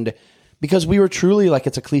 And because we were truly like,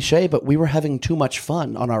 it's a cliche, but we were having too much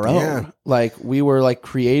fun on our own. Yeah. Like we were like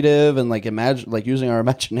creative and like using our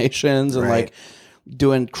imaginations and like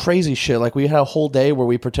doing crazy shit. Like we had a whole day where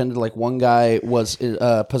we pretended like one guy was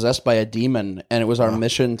possessed by a demon, and it was our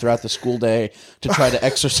mission throughout the school day to try to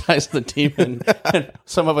exorcise the demon. And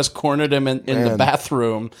some of us cornered him in the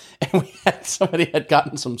bathroom, and somebody had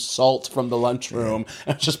gotten some salt from the lunchroom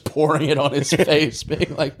and was just pouring it on his face,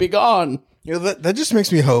 being like, "Be gone." That just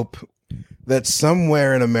makes me hope that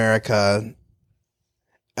somewhere in America,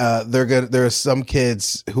 there are some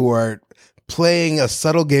kids who are playing a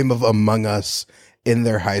subtle game of Among Us in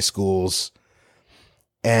their high schools,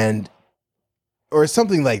 or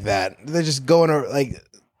something like that. They're just going over, like,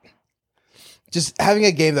 just having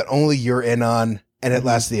a game that only you're in on, and it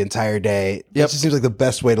lasts the entire day. It just seems like the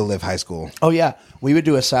best way to live high school. Oh yeah, we would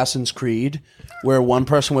do Assassin's Creed, where one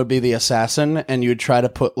person would be the assassin, and you would try to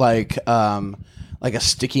put like a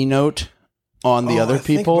sticky note on the other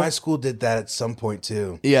people. I think my school did that at some point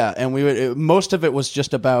too. Yeah, and most of it was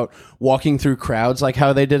just about walking through crowds, like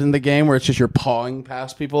how they did in the game, where it's just you're pawing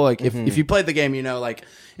past people. Like if you played the game, like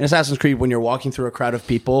in Assassin's Creed, when you're walking through a crowd of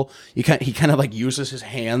people, he kind of like uses his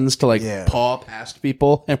hands to like paw past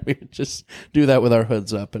people, and we would just do that with our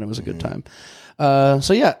hoods up, and it was a good time.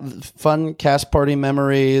 So yeah, fun cast party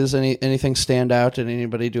memories. Anything stand out? Did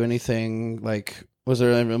anybody do anything like? Was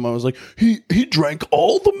there anyone was like he drank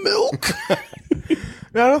all the milk?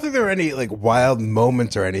 No, I don't think there were any like wild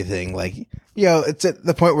moments or anything. Like, it's at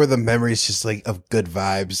the point where the memory is just like of good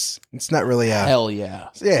vibes. It's not really hell yeah.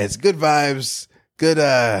 Yeah, it's good vibes, good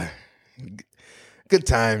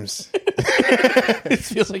times. It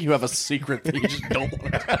feels like you have a secret that you just don't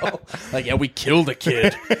want to tell. Like, we killed a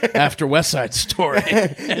kid after West Side Story,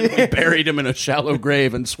 and we buried him in a shallow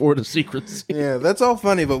grave and swore to secrecy. Yeah, that's all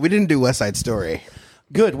funny, but we didn't do West Side Story.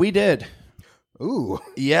 Good, we did. Ooh.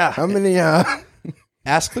 Yeah. How many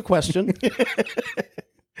Ask the question.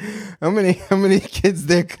 How many kids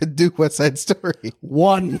there could do West Side Story?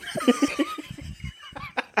 One.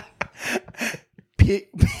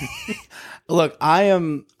 Look,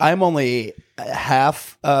 I'm only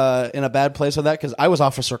half in a bad place with that because I was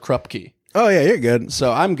Officer Krupke. Oh yeah, you're good.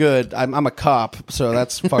 So I'm good. I'm a cop, so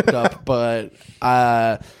that's fucked up. But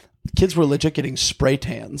kids were legit getting spray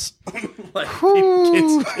tans. Like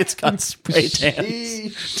kids got spray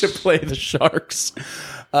tans to play the sharks.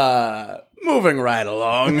 Moving right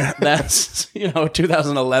along. That's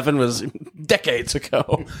 2011 was decades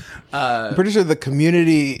ago. I'm pretty sure the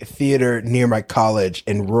community theater near my college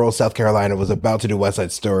in rural South Carolina was about to do West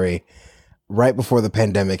Side Story right before the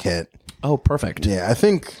pandemic hit. Oh, perfect. Yeah, I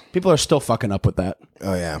think people are still fucking up with that.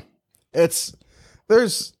 Oh yeah.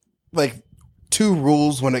 There's like 2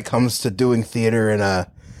 rules when it comes to doing theater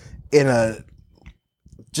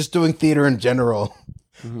just doing theater in general.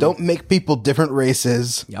 Mm-hmm. Don't make people different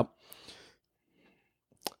races. Yep.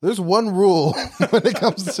 There's one rule when it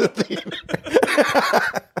comes to theater.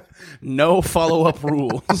 No follow-up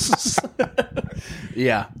rules.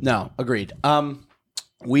 Yeah, no, agreed. One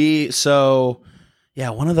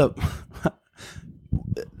of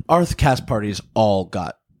our cast parties all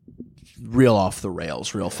got real off the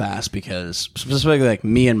rails real fast because specifically like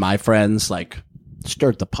me and my friends like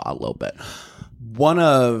stirred the pot a little bit.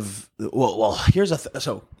 Here's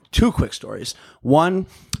so two quick stories. One,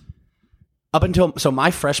 so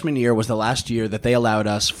my freshman year was the last year that they allowed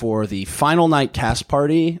us for the final night cast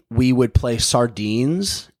party. We would play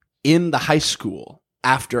sardines in the high school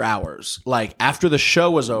after hours. Like after the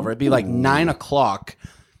show was over, it'd be like 9:00.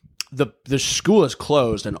 The school is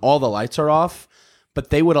closed and all the lights are off, but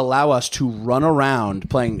they would allow us to run around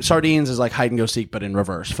playing sardines is like hide and go seek, but in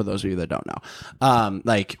reverse for those of you that don't know.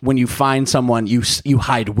 Like when you find someone, you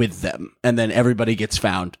hide with them and then everybody gets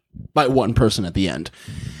found by one person at the end.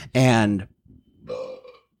 And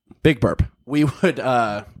big burp. We would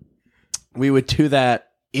do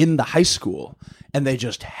that in the high school, and they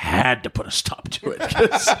just had to put a stop to it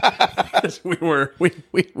because we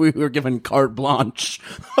were given carte blanche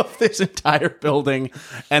of this entire building,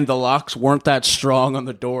 and the locks weren't that strong on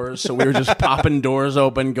the doors, so we were just popping doors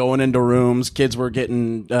open, going into rooms. Kids were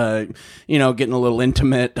getting getting a little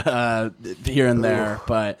intimate here and there,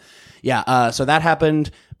 but yeah. So that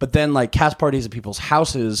happened, but then like cast parties at people's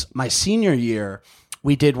houses. My senior year,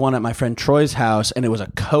 we did one at my friend Troy's house, and it was a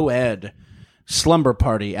co-ed slumber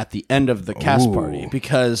party at the end of the cast party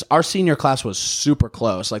because our senior class was super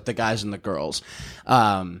close, like the guys and the girls.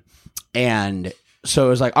 And so it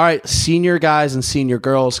was like, all right, senior guys and senior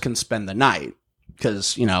girls can spend the night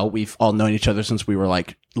because, we've all known each other since we were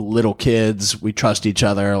like little kids. We trust each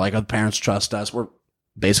other. Like our parents trust us. We're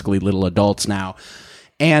basically little adults now.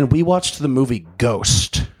 And we watched the movie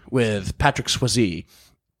Ghost with Patrick Swayze.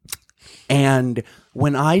 And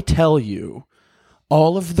when I tell you,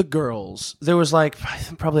 all of the girls, there was like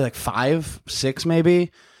probably like 5, 6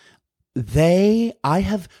 maybe. To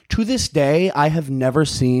this day, I have never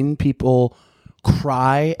seen people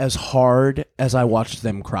cry as hard as I watched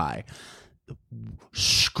them cry.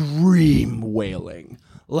 Scream wailing.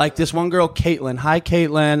 Like this one girl, Caitlin. Hi,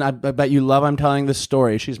 Caitlin. I bet you love I'm telling this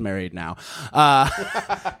story. She's married now.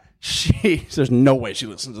 There's no way she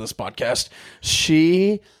listens to this podcast.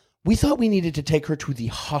 We thought we needed to take her to the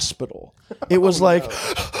hospital. It was why can't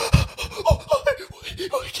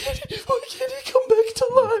he come back to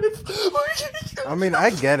life? I mean,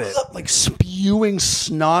 I get it. Like spewing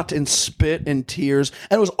snot and spit and tears.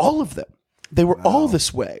 And it was all of them. They were all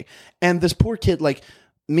this way. And this poor kid, like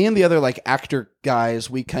me and the other like actor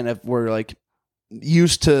guys, we kind of were like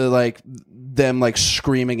used to like them like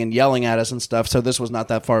screaming and yelling at us and stuff. So this was not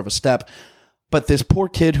that far of a step. But this poor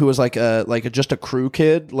kid who was just a crew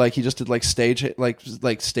kid, like he just did like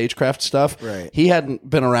stagecraft stuff. Right. He hadn't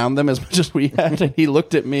been around them as much as we had, and he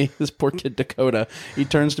looked at me. This poor kid Dakota. He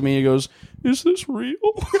turns to me and he goes, "Is this real?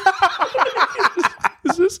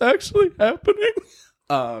 Is this actually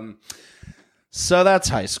happening?" So that's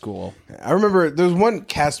high school. I remember there was one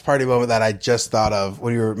cast party moment that I just thought of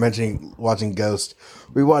when you were mentioning watching Ghost.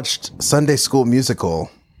 We watched Sunday School Musical.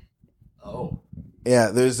 Oh.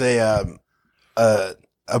 Yeah, there's a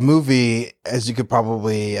movie, as you could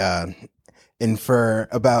probably infer,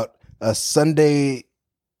 about a Sunday,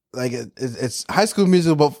 like it's High School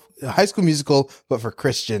Musical, but for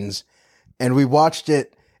Christians. And we watched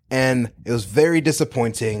it, and it was very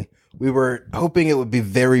disappointing. We were hoping it would be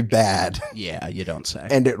very bad. Yeah, you don't say.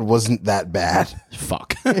 And it wasn't that bad.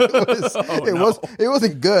 Fuck. It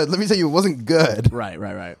wasn't good. Let me tell you, it wasn't good.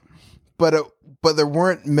 Right. But there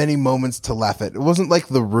weren't many moments to laugh at. It wasn't like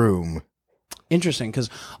The Room. Interesting, because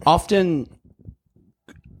often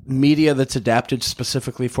media that's adapted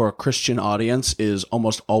specifically for a Christian audience is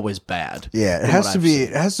almost always bad. Yeah, it has to be.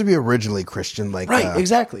 It has to be originally Christian, like right,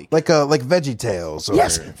 exactly, like VeggieTales.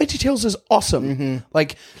 Yes, VeggieTales is awesome. Mm-hmm.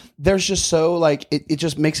 Like, there's just so like it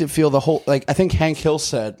just makes it feel the whole like I think Hank Hill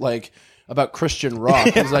said like about Christian rock.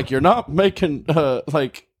 He's like, you're not making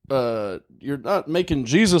you're not making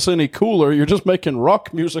Jesus any cooler. You're just making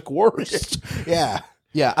rock music worse. Yeah.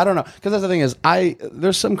 Yeah, I don't know, because that's the thing is,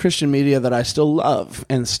 there's some Christian media that I still love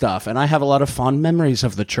and stuff, and I have a lot of fond memories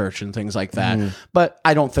of the church and things like that. But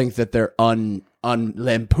I don't think that they're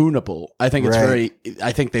unlampoonable. I think it's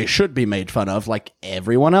I think they should be made fun of like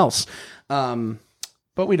everyone else. But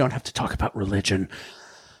we don't have to talk about religion.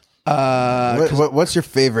 What's your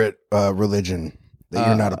favorite religion that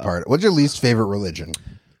you're not a part of? What's your least favorite religion?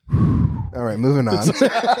 All right, moving on.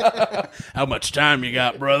 How much time you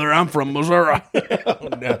got, brother? I'm from Missouri. Oh,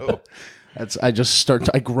 no.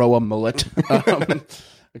 I grow a mullet. A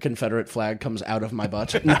Confederate flag comes out of my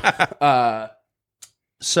butt.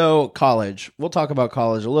 So college. We'll talk about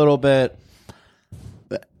college a little bit.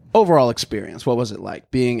 Overall experience, what was it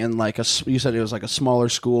like being in like you said it was like a smaller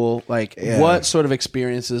school? Like what sort of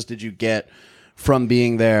experiences did you get from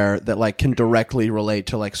being there that like can directly relate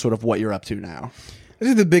to like sort of what you're up to now? I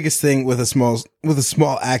think the biggest thing with a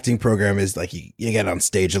small acting program is like you get on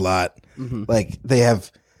stage a lot. Like they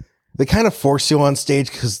kind of force you on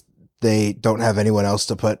stage because they don't have anyone else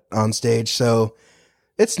to put on stage. So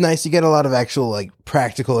it's nice. You get a lot of actual like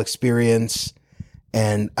practical experience.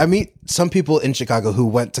 And I meet some people in Chicago who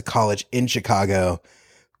went to college in Chicago,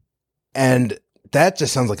 and that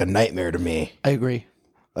just sounds like a nightmare to me. I agree.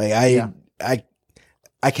 Like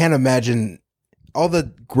I can't imagine all the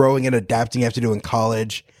growing and adapting you have to do in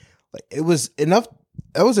college. Like it was enough.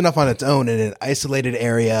 That was enough on its own in an isolated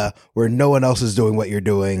area where no one else is doing what you're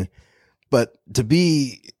doing. But to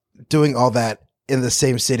be doing all that in the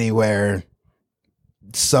same city where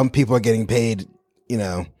some people are getting paid,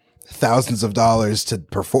 thousands of dollars to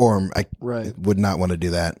perform, I would not want to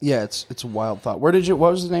do that. Yeah, it's a wild thought. What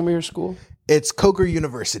was the name of your school? It's Coker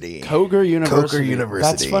University. Coker University. Coker University.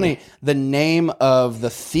 That's funny. The name of the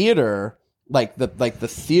theater, like the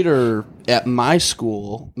theater at my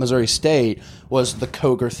school, Missouri State, was the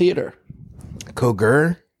Coker Theater.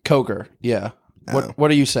 Coker? Coker, yeah.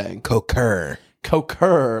 What are you saying? Coker.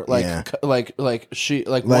 Coker, like Yeah. like she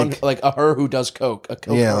like one like a her who does coke. A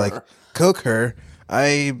coker. Yeah, like Coker.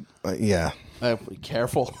 Yeah.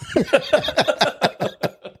 Careful.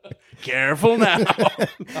 Careful now.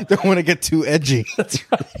 Don't want to get too edgy. That's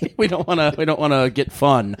right. We don't want to get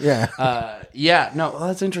fun. Yeah. Yeah. No,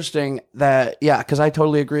 that's interesting. Because I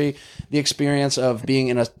totally agree. The experience of being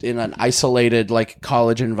in an isolated like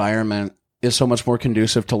college environment is so much more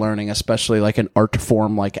conducive to learning, especially like an art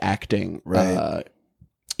form like acting. Right.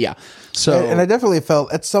 Yeah. So, and I definitely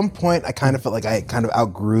felt at some point I kind of felt like I kind of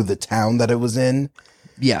outgrew the town that it was in.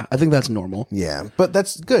 Yeah, I think that's normal. Yeah, but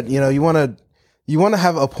that's good. You want to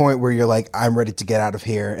have a point where you're like, I'm ready to get out of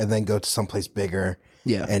here and then go to someplace bigger.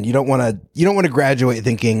 Yeah. And you don't want to graduate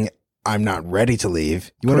thinking I'm not ready to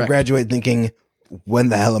leave. You want to graduate thinking, when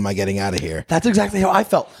the hell am I getting out of here? That's exactly how I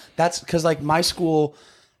felt. That's because like my school,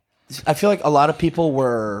 I feel like a lot of people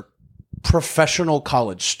were professional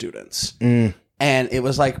college students. And it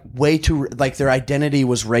was like way too, like their identity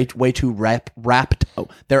was way too wrapped.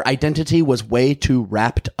 Their identity was way too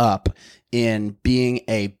wrapped up in being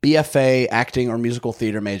a BFA acting or musical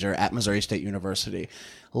theater major at Missouri State University.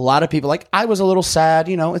 A lot of people, like I was a little sad,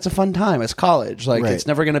 it's a fun time. It's college. Like it's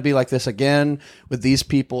never going to be like this again with these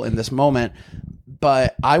people in this moment.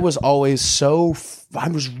 But I was always I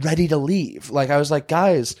was ready to leave. Like I was like,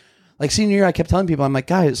 guys, like senior year, I kept telling people, I'm like,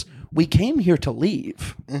 guys, we came here to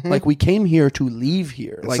leave. Like we came here to leave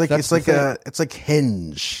here. It's like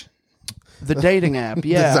Hinge, the dating app.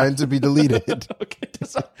 Yeah, designed to be deleted. Okay,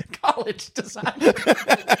 college design.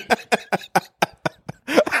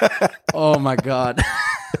 Oh my god,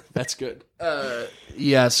 that's good.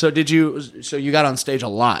 Yeah. So you got on stage a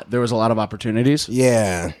lot. There was a lot of opportunities.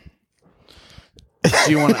 Yeah.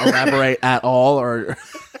 Do you want to elaborate at all, or?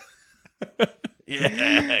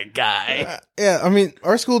 Yeah, guy. Yeah, I mean,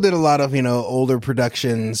 our school did a lot of older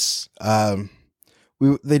productions.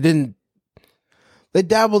 They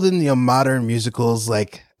dabbled in modern musicals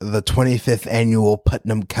like the 25th annual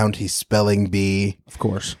Putnam County Spelling Bee, Of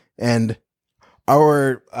course. and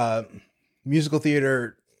our musical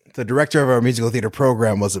theater. The director of our musical theater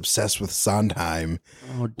program was obsessed with Sondheim,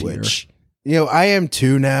 Oh dear. which I am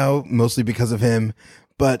too now, mostly because of him.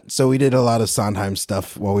 But so we did a lot of Sondheim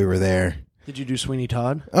stuff while we were there. Did you do Sweeney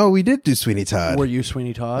Todd? Oh, we did do Sweeney Todd. Were you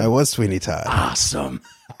Sweeney Todd? I was Sweeney Todd. Awesome.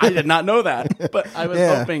 I did not know that, but I was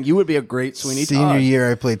hoping you would be a great Sweeney Todd. Senior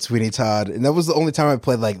year, I played Sweeney Todd, and that was the only time I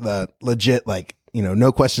played like the legit, like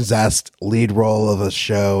no questions asked lead role of a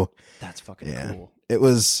show. That's fucking cool. It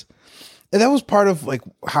was, and that was part of like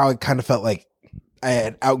how I kind of felt like I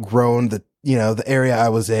had outgrown the the area I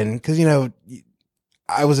was in, because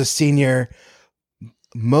I was a senior.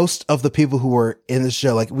 Most of the people who were in the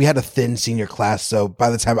show, like we had a thin senior class, so by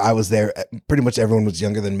the time I was there, pretty much everyone was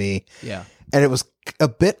younger than me. Yeah. And it was a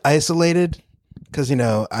bit isolated because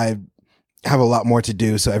I have a lot more to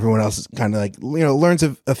do, so everyone else is kind of like learns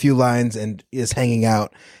a few lines and is hanging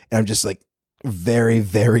out, and I'm just like very,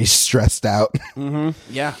 very stressed out.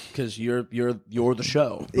 Yeah, because you're the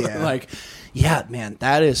show. Yeah. Like, yeah, man,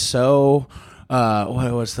 that is so.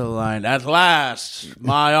 What was the line? At last,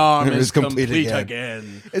 my arm It is was complete complete again.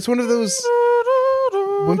 again. It's one of those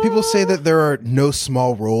when people say that there are no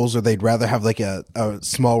small roles, or they'd rather have like a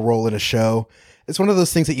small role in a show. It's one of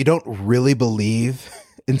those things that you don't really believe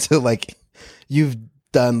until like you've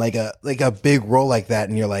done like a big role like that,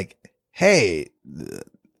 and you're like, hey,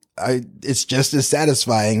 it's just as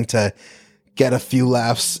satisfying to get a few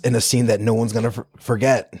laughs in a scene that no one's gonna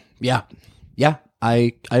forget. Yeah.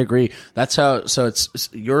 I agree. That's how. So it's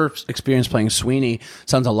your experience playing Sweeney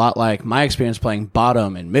sounds a lot like my experience playing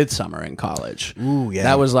Bottom in Midsummer in college. Ooh, yeah.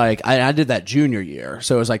 That was like I did that junior year,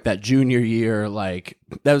 so it was like that junior year. Like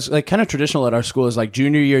that was like kind of traditional at our school. Is like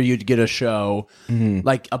junior year you'd get a show,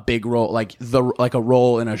 like a big role, like a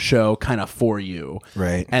role in a show, kind of for you,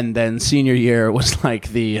 Right. And then senior year was like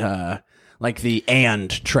the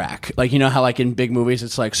and track, like you know how like in big movies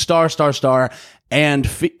it's like star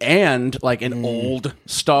and like an old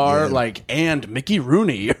star, like and Mickey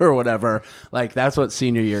Rooney or whatever. Like that's what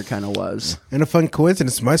senior year kind of was. And a fun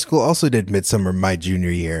coincidence, my school also did Midsummer my junior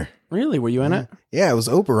year. Really? Were you in it? Yeah, it was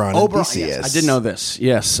Oberon. Oberon. DCS. Yes, I did know this.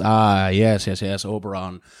 Yes. Yes.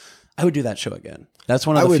 Oberon. I would do that show again. That's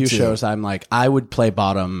one of the few shows I'm like, I would play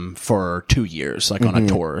Bottom for 2 years, like on a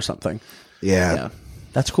tour or something. Yeah.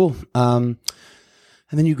 That's cool. And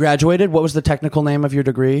then you graduated. What was the technical name of your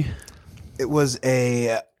degree? It was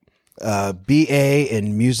a BA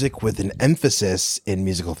in music with an emphasis in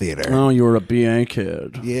musical theater. Oh, you were a BA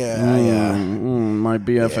kid. Yeah. My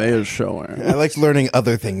BFA is showing. I liked learning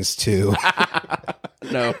other things too.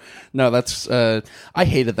 No, that's I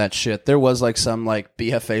hated that shit. There was like some like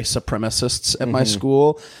BFA supremacists at my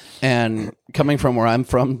school, and coming from where I'm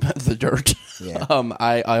from, the dirt. Yeah.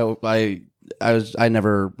 I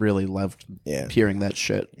never really loved hearing that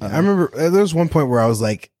shit. I remember there was one point where I was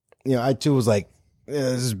like, I too was like,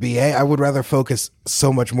 this is BA. I would rather focus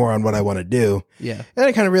so much more on what I want to do. Yeah. And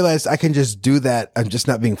I kind of realized I can just do that. I'm just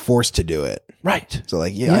not being forced to do it. Right. So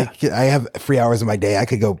like, I have free hours in my day. I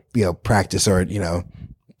could go, practice or,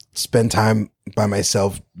 spend time by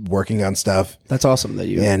myself working on stuff. That's awesome that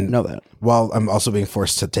you know that. While I'm also being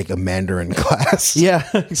forced to take a Mandarin class. Yeah,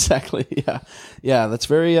 exactly. Yeah. That's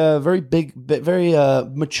very, very big, very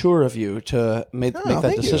mature of you to make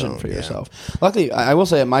that decision for yourself. Luckily, I will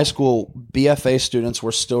say at my school, BFA students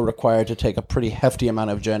were still required to take a pretty hefty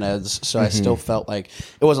amount of gen eds, so I still felt like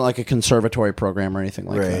it wasn't like a conservatory program or anything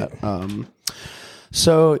like that.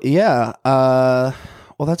 So well,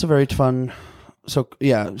 that's a very fun. So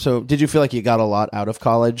did you feel like you got a lot out of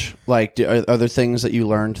college? Like, are there things that you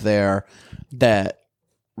learned there that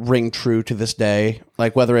ring true to this day?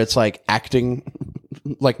 Like, whether it's like acting,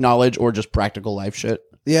 like knowledge, or just practical life shit?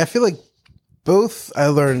 Yeah, I feel like both. I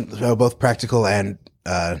learned both practical and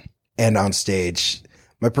on stage.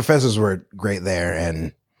 My professors were great there,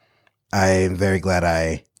 and I'm very glad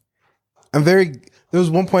there was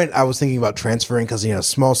one point I was thinking about transferring because,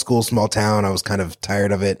 small school, small town. I was kind of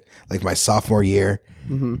tired of it, like my sophomore year.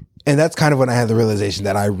 Mm-hmm. And that's kind of when I had the realization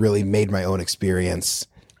that I really made my own experience.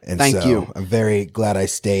 And Thank you. I'm very glad I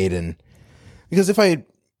stayed. And because if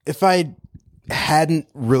I hadn't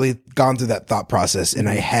really gone through that thought process and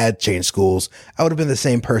I had changed schools, I would have been the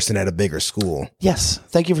same person at a bigger school. Yes.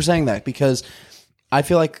 Thank you for saying that, because I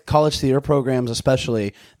feel like college theater programs,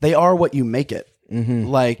 especially, they are what you make it. Mm-hmm.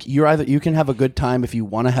 Like you can have a good time if you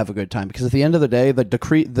want to have a good time, because at the end of the day, the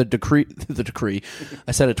decree,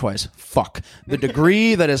 I said it twice. Fuck. The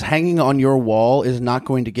degree that is hanging on your wall is not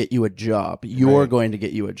going to get you a job. You're going to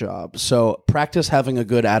get you a job. So practice having a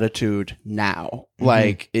good attitude now. Mm-hmm.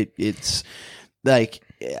 Like it's like,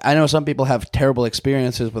 I know some people have terrible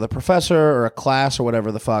experiences with a professor or a class or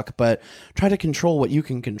whatever the fuck, but try to control what you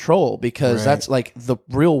can control, because that's like the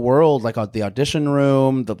real world, like the audition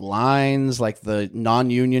room, the lines, like the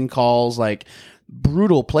non-union calls, like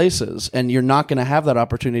brutal places. And you're not going to have that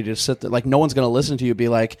opportunity to sit there. Like no one's going to listen to you be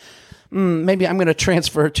like, maybe I'm going to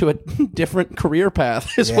transfer to a different career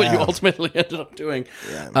path is what you ultimately ended up doing.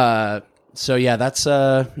 Yeah. That's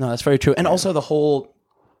very true. And also the whole,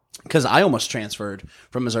 because I almost transferred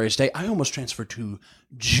from Missouri State. I almost transferred to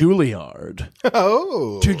Juilliard.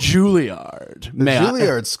 Oh. To Juilliard.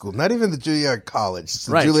 Juilliard school. Not even the Juilliard college. It's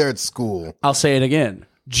the Juilliard school. I'll say it again.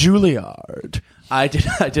 Juilliard. I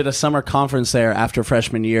did a summer conference there after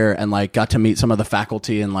freshman year, and like got to meet some of the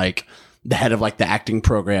faculty and like the head of like the acting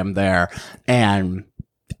program there. And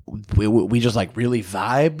we just like really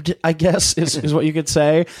vibed, I guess is what you could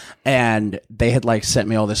say. And they had like sent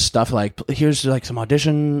me all this stuff, like here's like some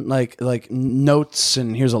audition like notes,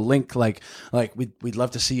 and here's a link, like we'd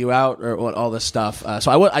love to see you out, or all this stuff.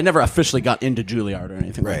 So I never officially got into Juilliard or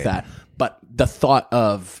anything like that, but the thought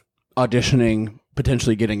of auditioning,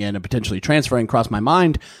 potentially getting in and potentially transferring crossed my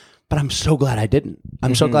mind. But I'm so glad I didn't.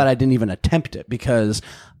 I'm so glad I didn't even attempt it, because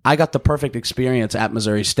I got the perfect experience at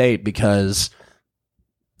Missouri State because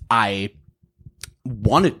I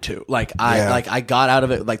wanted to. I got out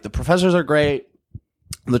of it. Like the professors are great,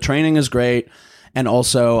 the training is great, And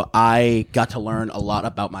also, I got to learn a lot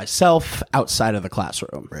about myself outside of the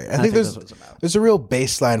classroom. Right. I think that's what it's about. there's a real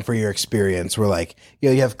baseline for your experience where, like, you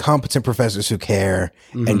have competent professors who care,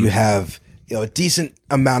 and you have a decent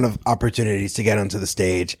amount of opportunities to get onto the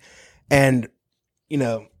stage, and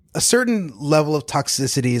a certain level of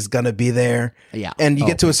toxicity is going to be there. Yeah. And you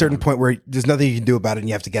get to a certain point where there's nothing you can do about it and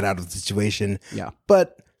you have to get out of the situation. Yeah.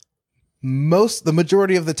 But the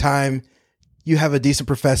majority of the time, you have a decent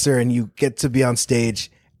professor and you get to be on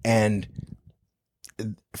stage, and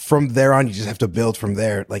from there on, you just have to build from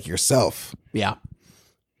there, like yourself. Yeah.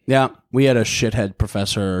 Yeah. We had a shithead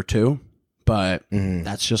professor or two, but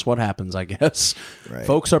that's just what happens, I guess. Right.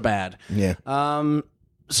 Folks are bad. Yeah.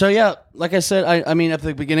 So yeah, like I said, I mean, at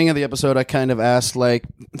the beginning of the episode, I kind of asked like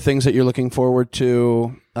things that you're looking forward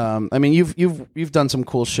to. I mean, you've done some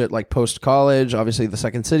cool shit like post college, obviously the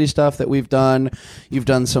Second City stuff that we've done. You've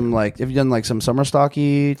done some have you done like some summer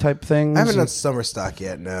stocky type things? I haven't done summer stock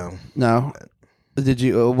yet. No. No. Did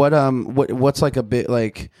you? What's like a bit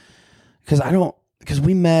like? Because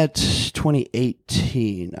we met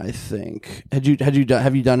 2018, I think. Have you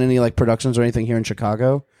done any like productions or anything here in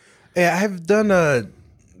Chicago? Yeah, I've done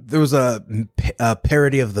there was a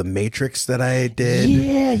parody of The Matrix that I did.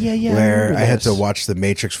 Yeah. Where I had to watch The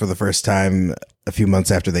Matrix for the first time a few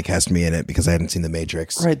months after they cast me in it because I hadn't seen The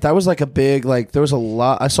Matrix. Right, that was like a big, like, there was a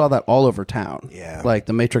lot. I saw that all over town. Yeah. Like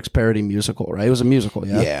the Matrix parody musical, right? It was a musical,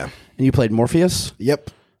 yeah? Yeah. And you played Morpheus? Yep.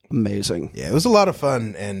 Amazing. Yeah, it was a lot of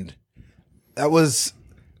fun, and that was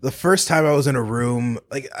the first time I was in a room.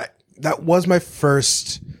 Like, that was my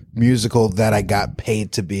first musical that I got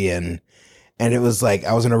paid to be in. And it was like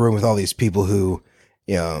I was in a room with all these people who,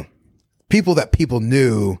 people that people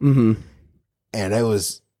knew, and it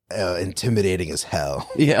was intimidating as hell.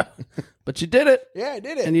 Yeah, but you did it. Yeah, I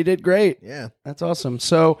did it, and you did great. Yeah, that's awesome.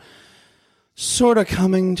 So, sort of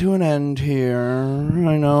coming to an end here.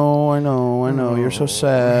 I know. You're so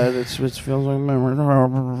sad. It feels like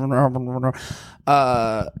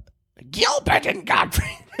Gilbert and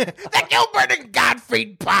Gottfried. The Gilbert and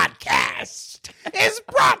Gottfried podcast is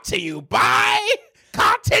brought to you by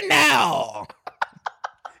Cottonelle.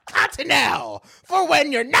 Cottonelle, for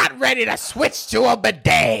when you're not ready to switch to a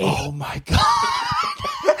bidet. Oh my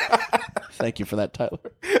God. Thank you for that, Tyler.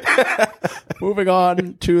 Moving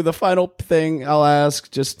on to the final thing I'll ask,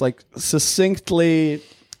 just like succinctly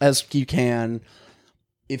as you can.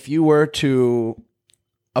 If you were to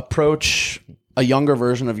approach a younger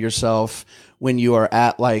version of yourself when you are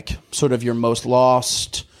at like sort of your most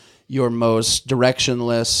lost, your most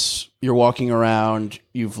directionless, you're walking around,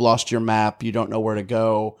 you've lost your map, you don't know where to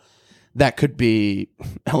go. That could be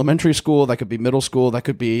elementary school, that could be middle school, that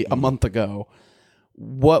could be a month ago.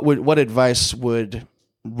 What advice would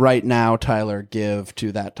right now Tyler give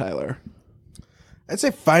to that Tyler? I'd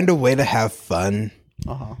say find a way to have fun.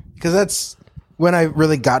 Because that's when I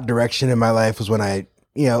really got direction in my life, was when I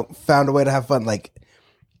found a way to have fun. Like,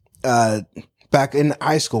 back in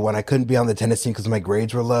high school when I couldn't be on the tennis team because my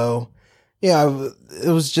grades were low. Yeah, it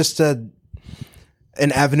was just an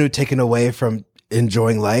avenue taken away from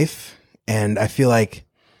enjoying life. And I feel like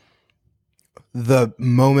the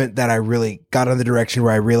moment that I really got on the direction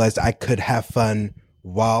where I realized I could have fun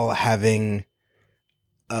while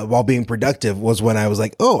being productive was when I was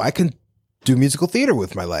like, oh, I can do musical theater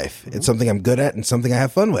with my life. It's something I'm good at and something I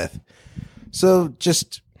have fun with. So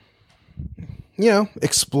just,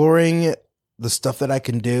 exploring the stuff that I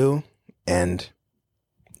can do and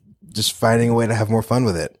just finding a way to have more fun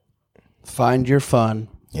with it. Find your fun.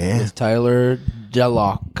 Yeah. With Tyler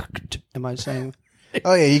DeLoatch. Am I saying?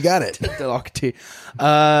 Oh, yeah, you got it. DeLoatch.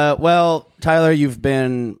 Well, Tyler, you've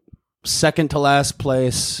been second to last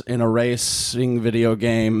place in a racing video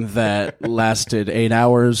game that lasted 8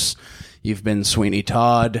 hours. You've been Sweeney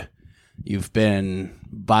Todd. You've been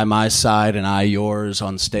by my side and I yours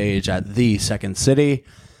on stage at the Second City.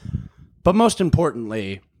 But most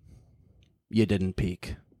importantly, you didn't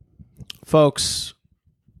peak. Folks,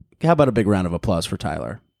 how about a big round of applause for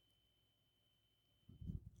Tyler?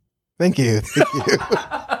 Thank you.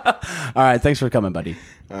 All right, thanks for coming, buddy.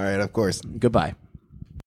 All right, of course. Goodbye.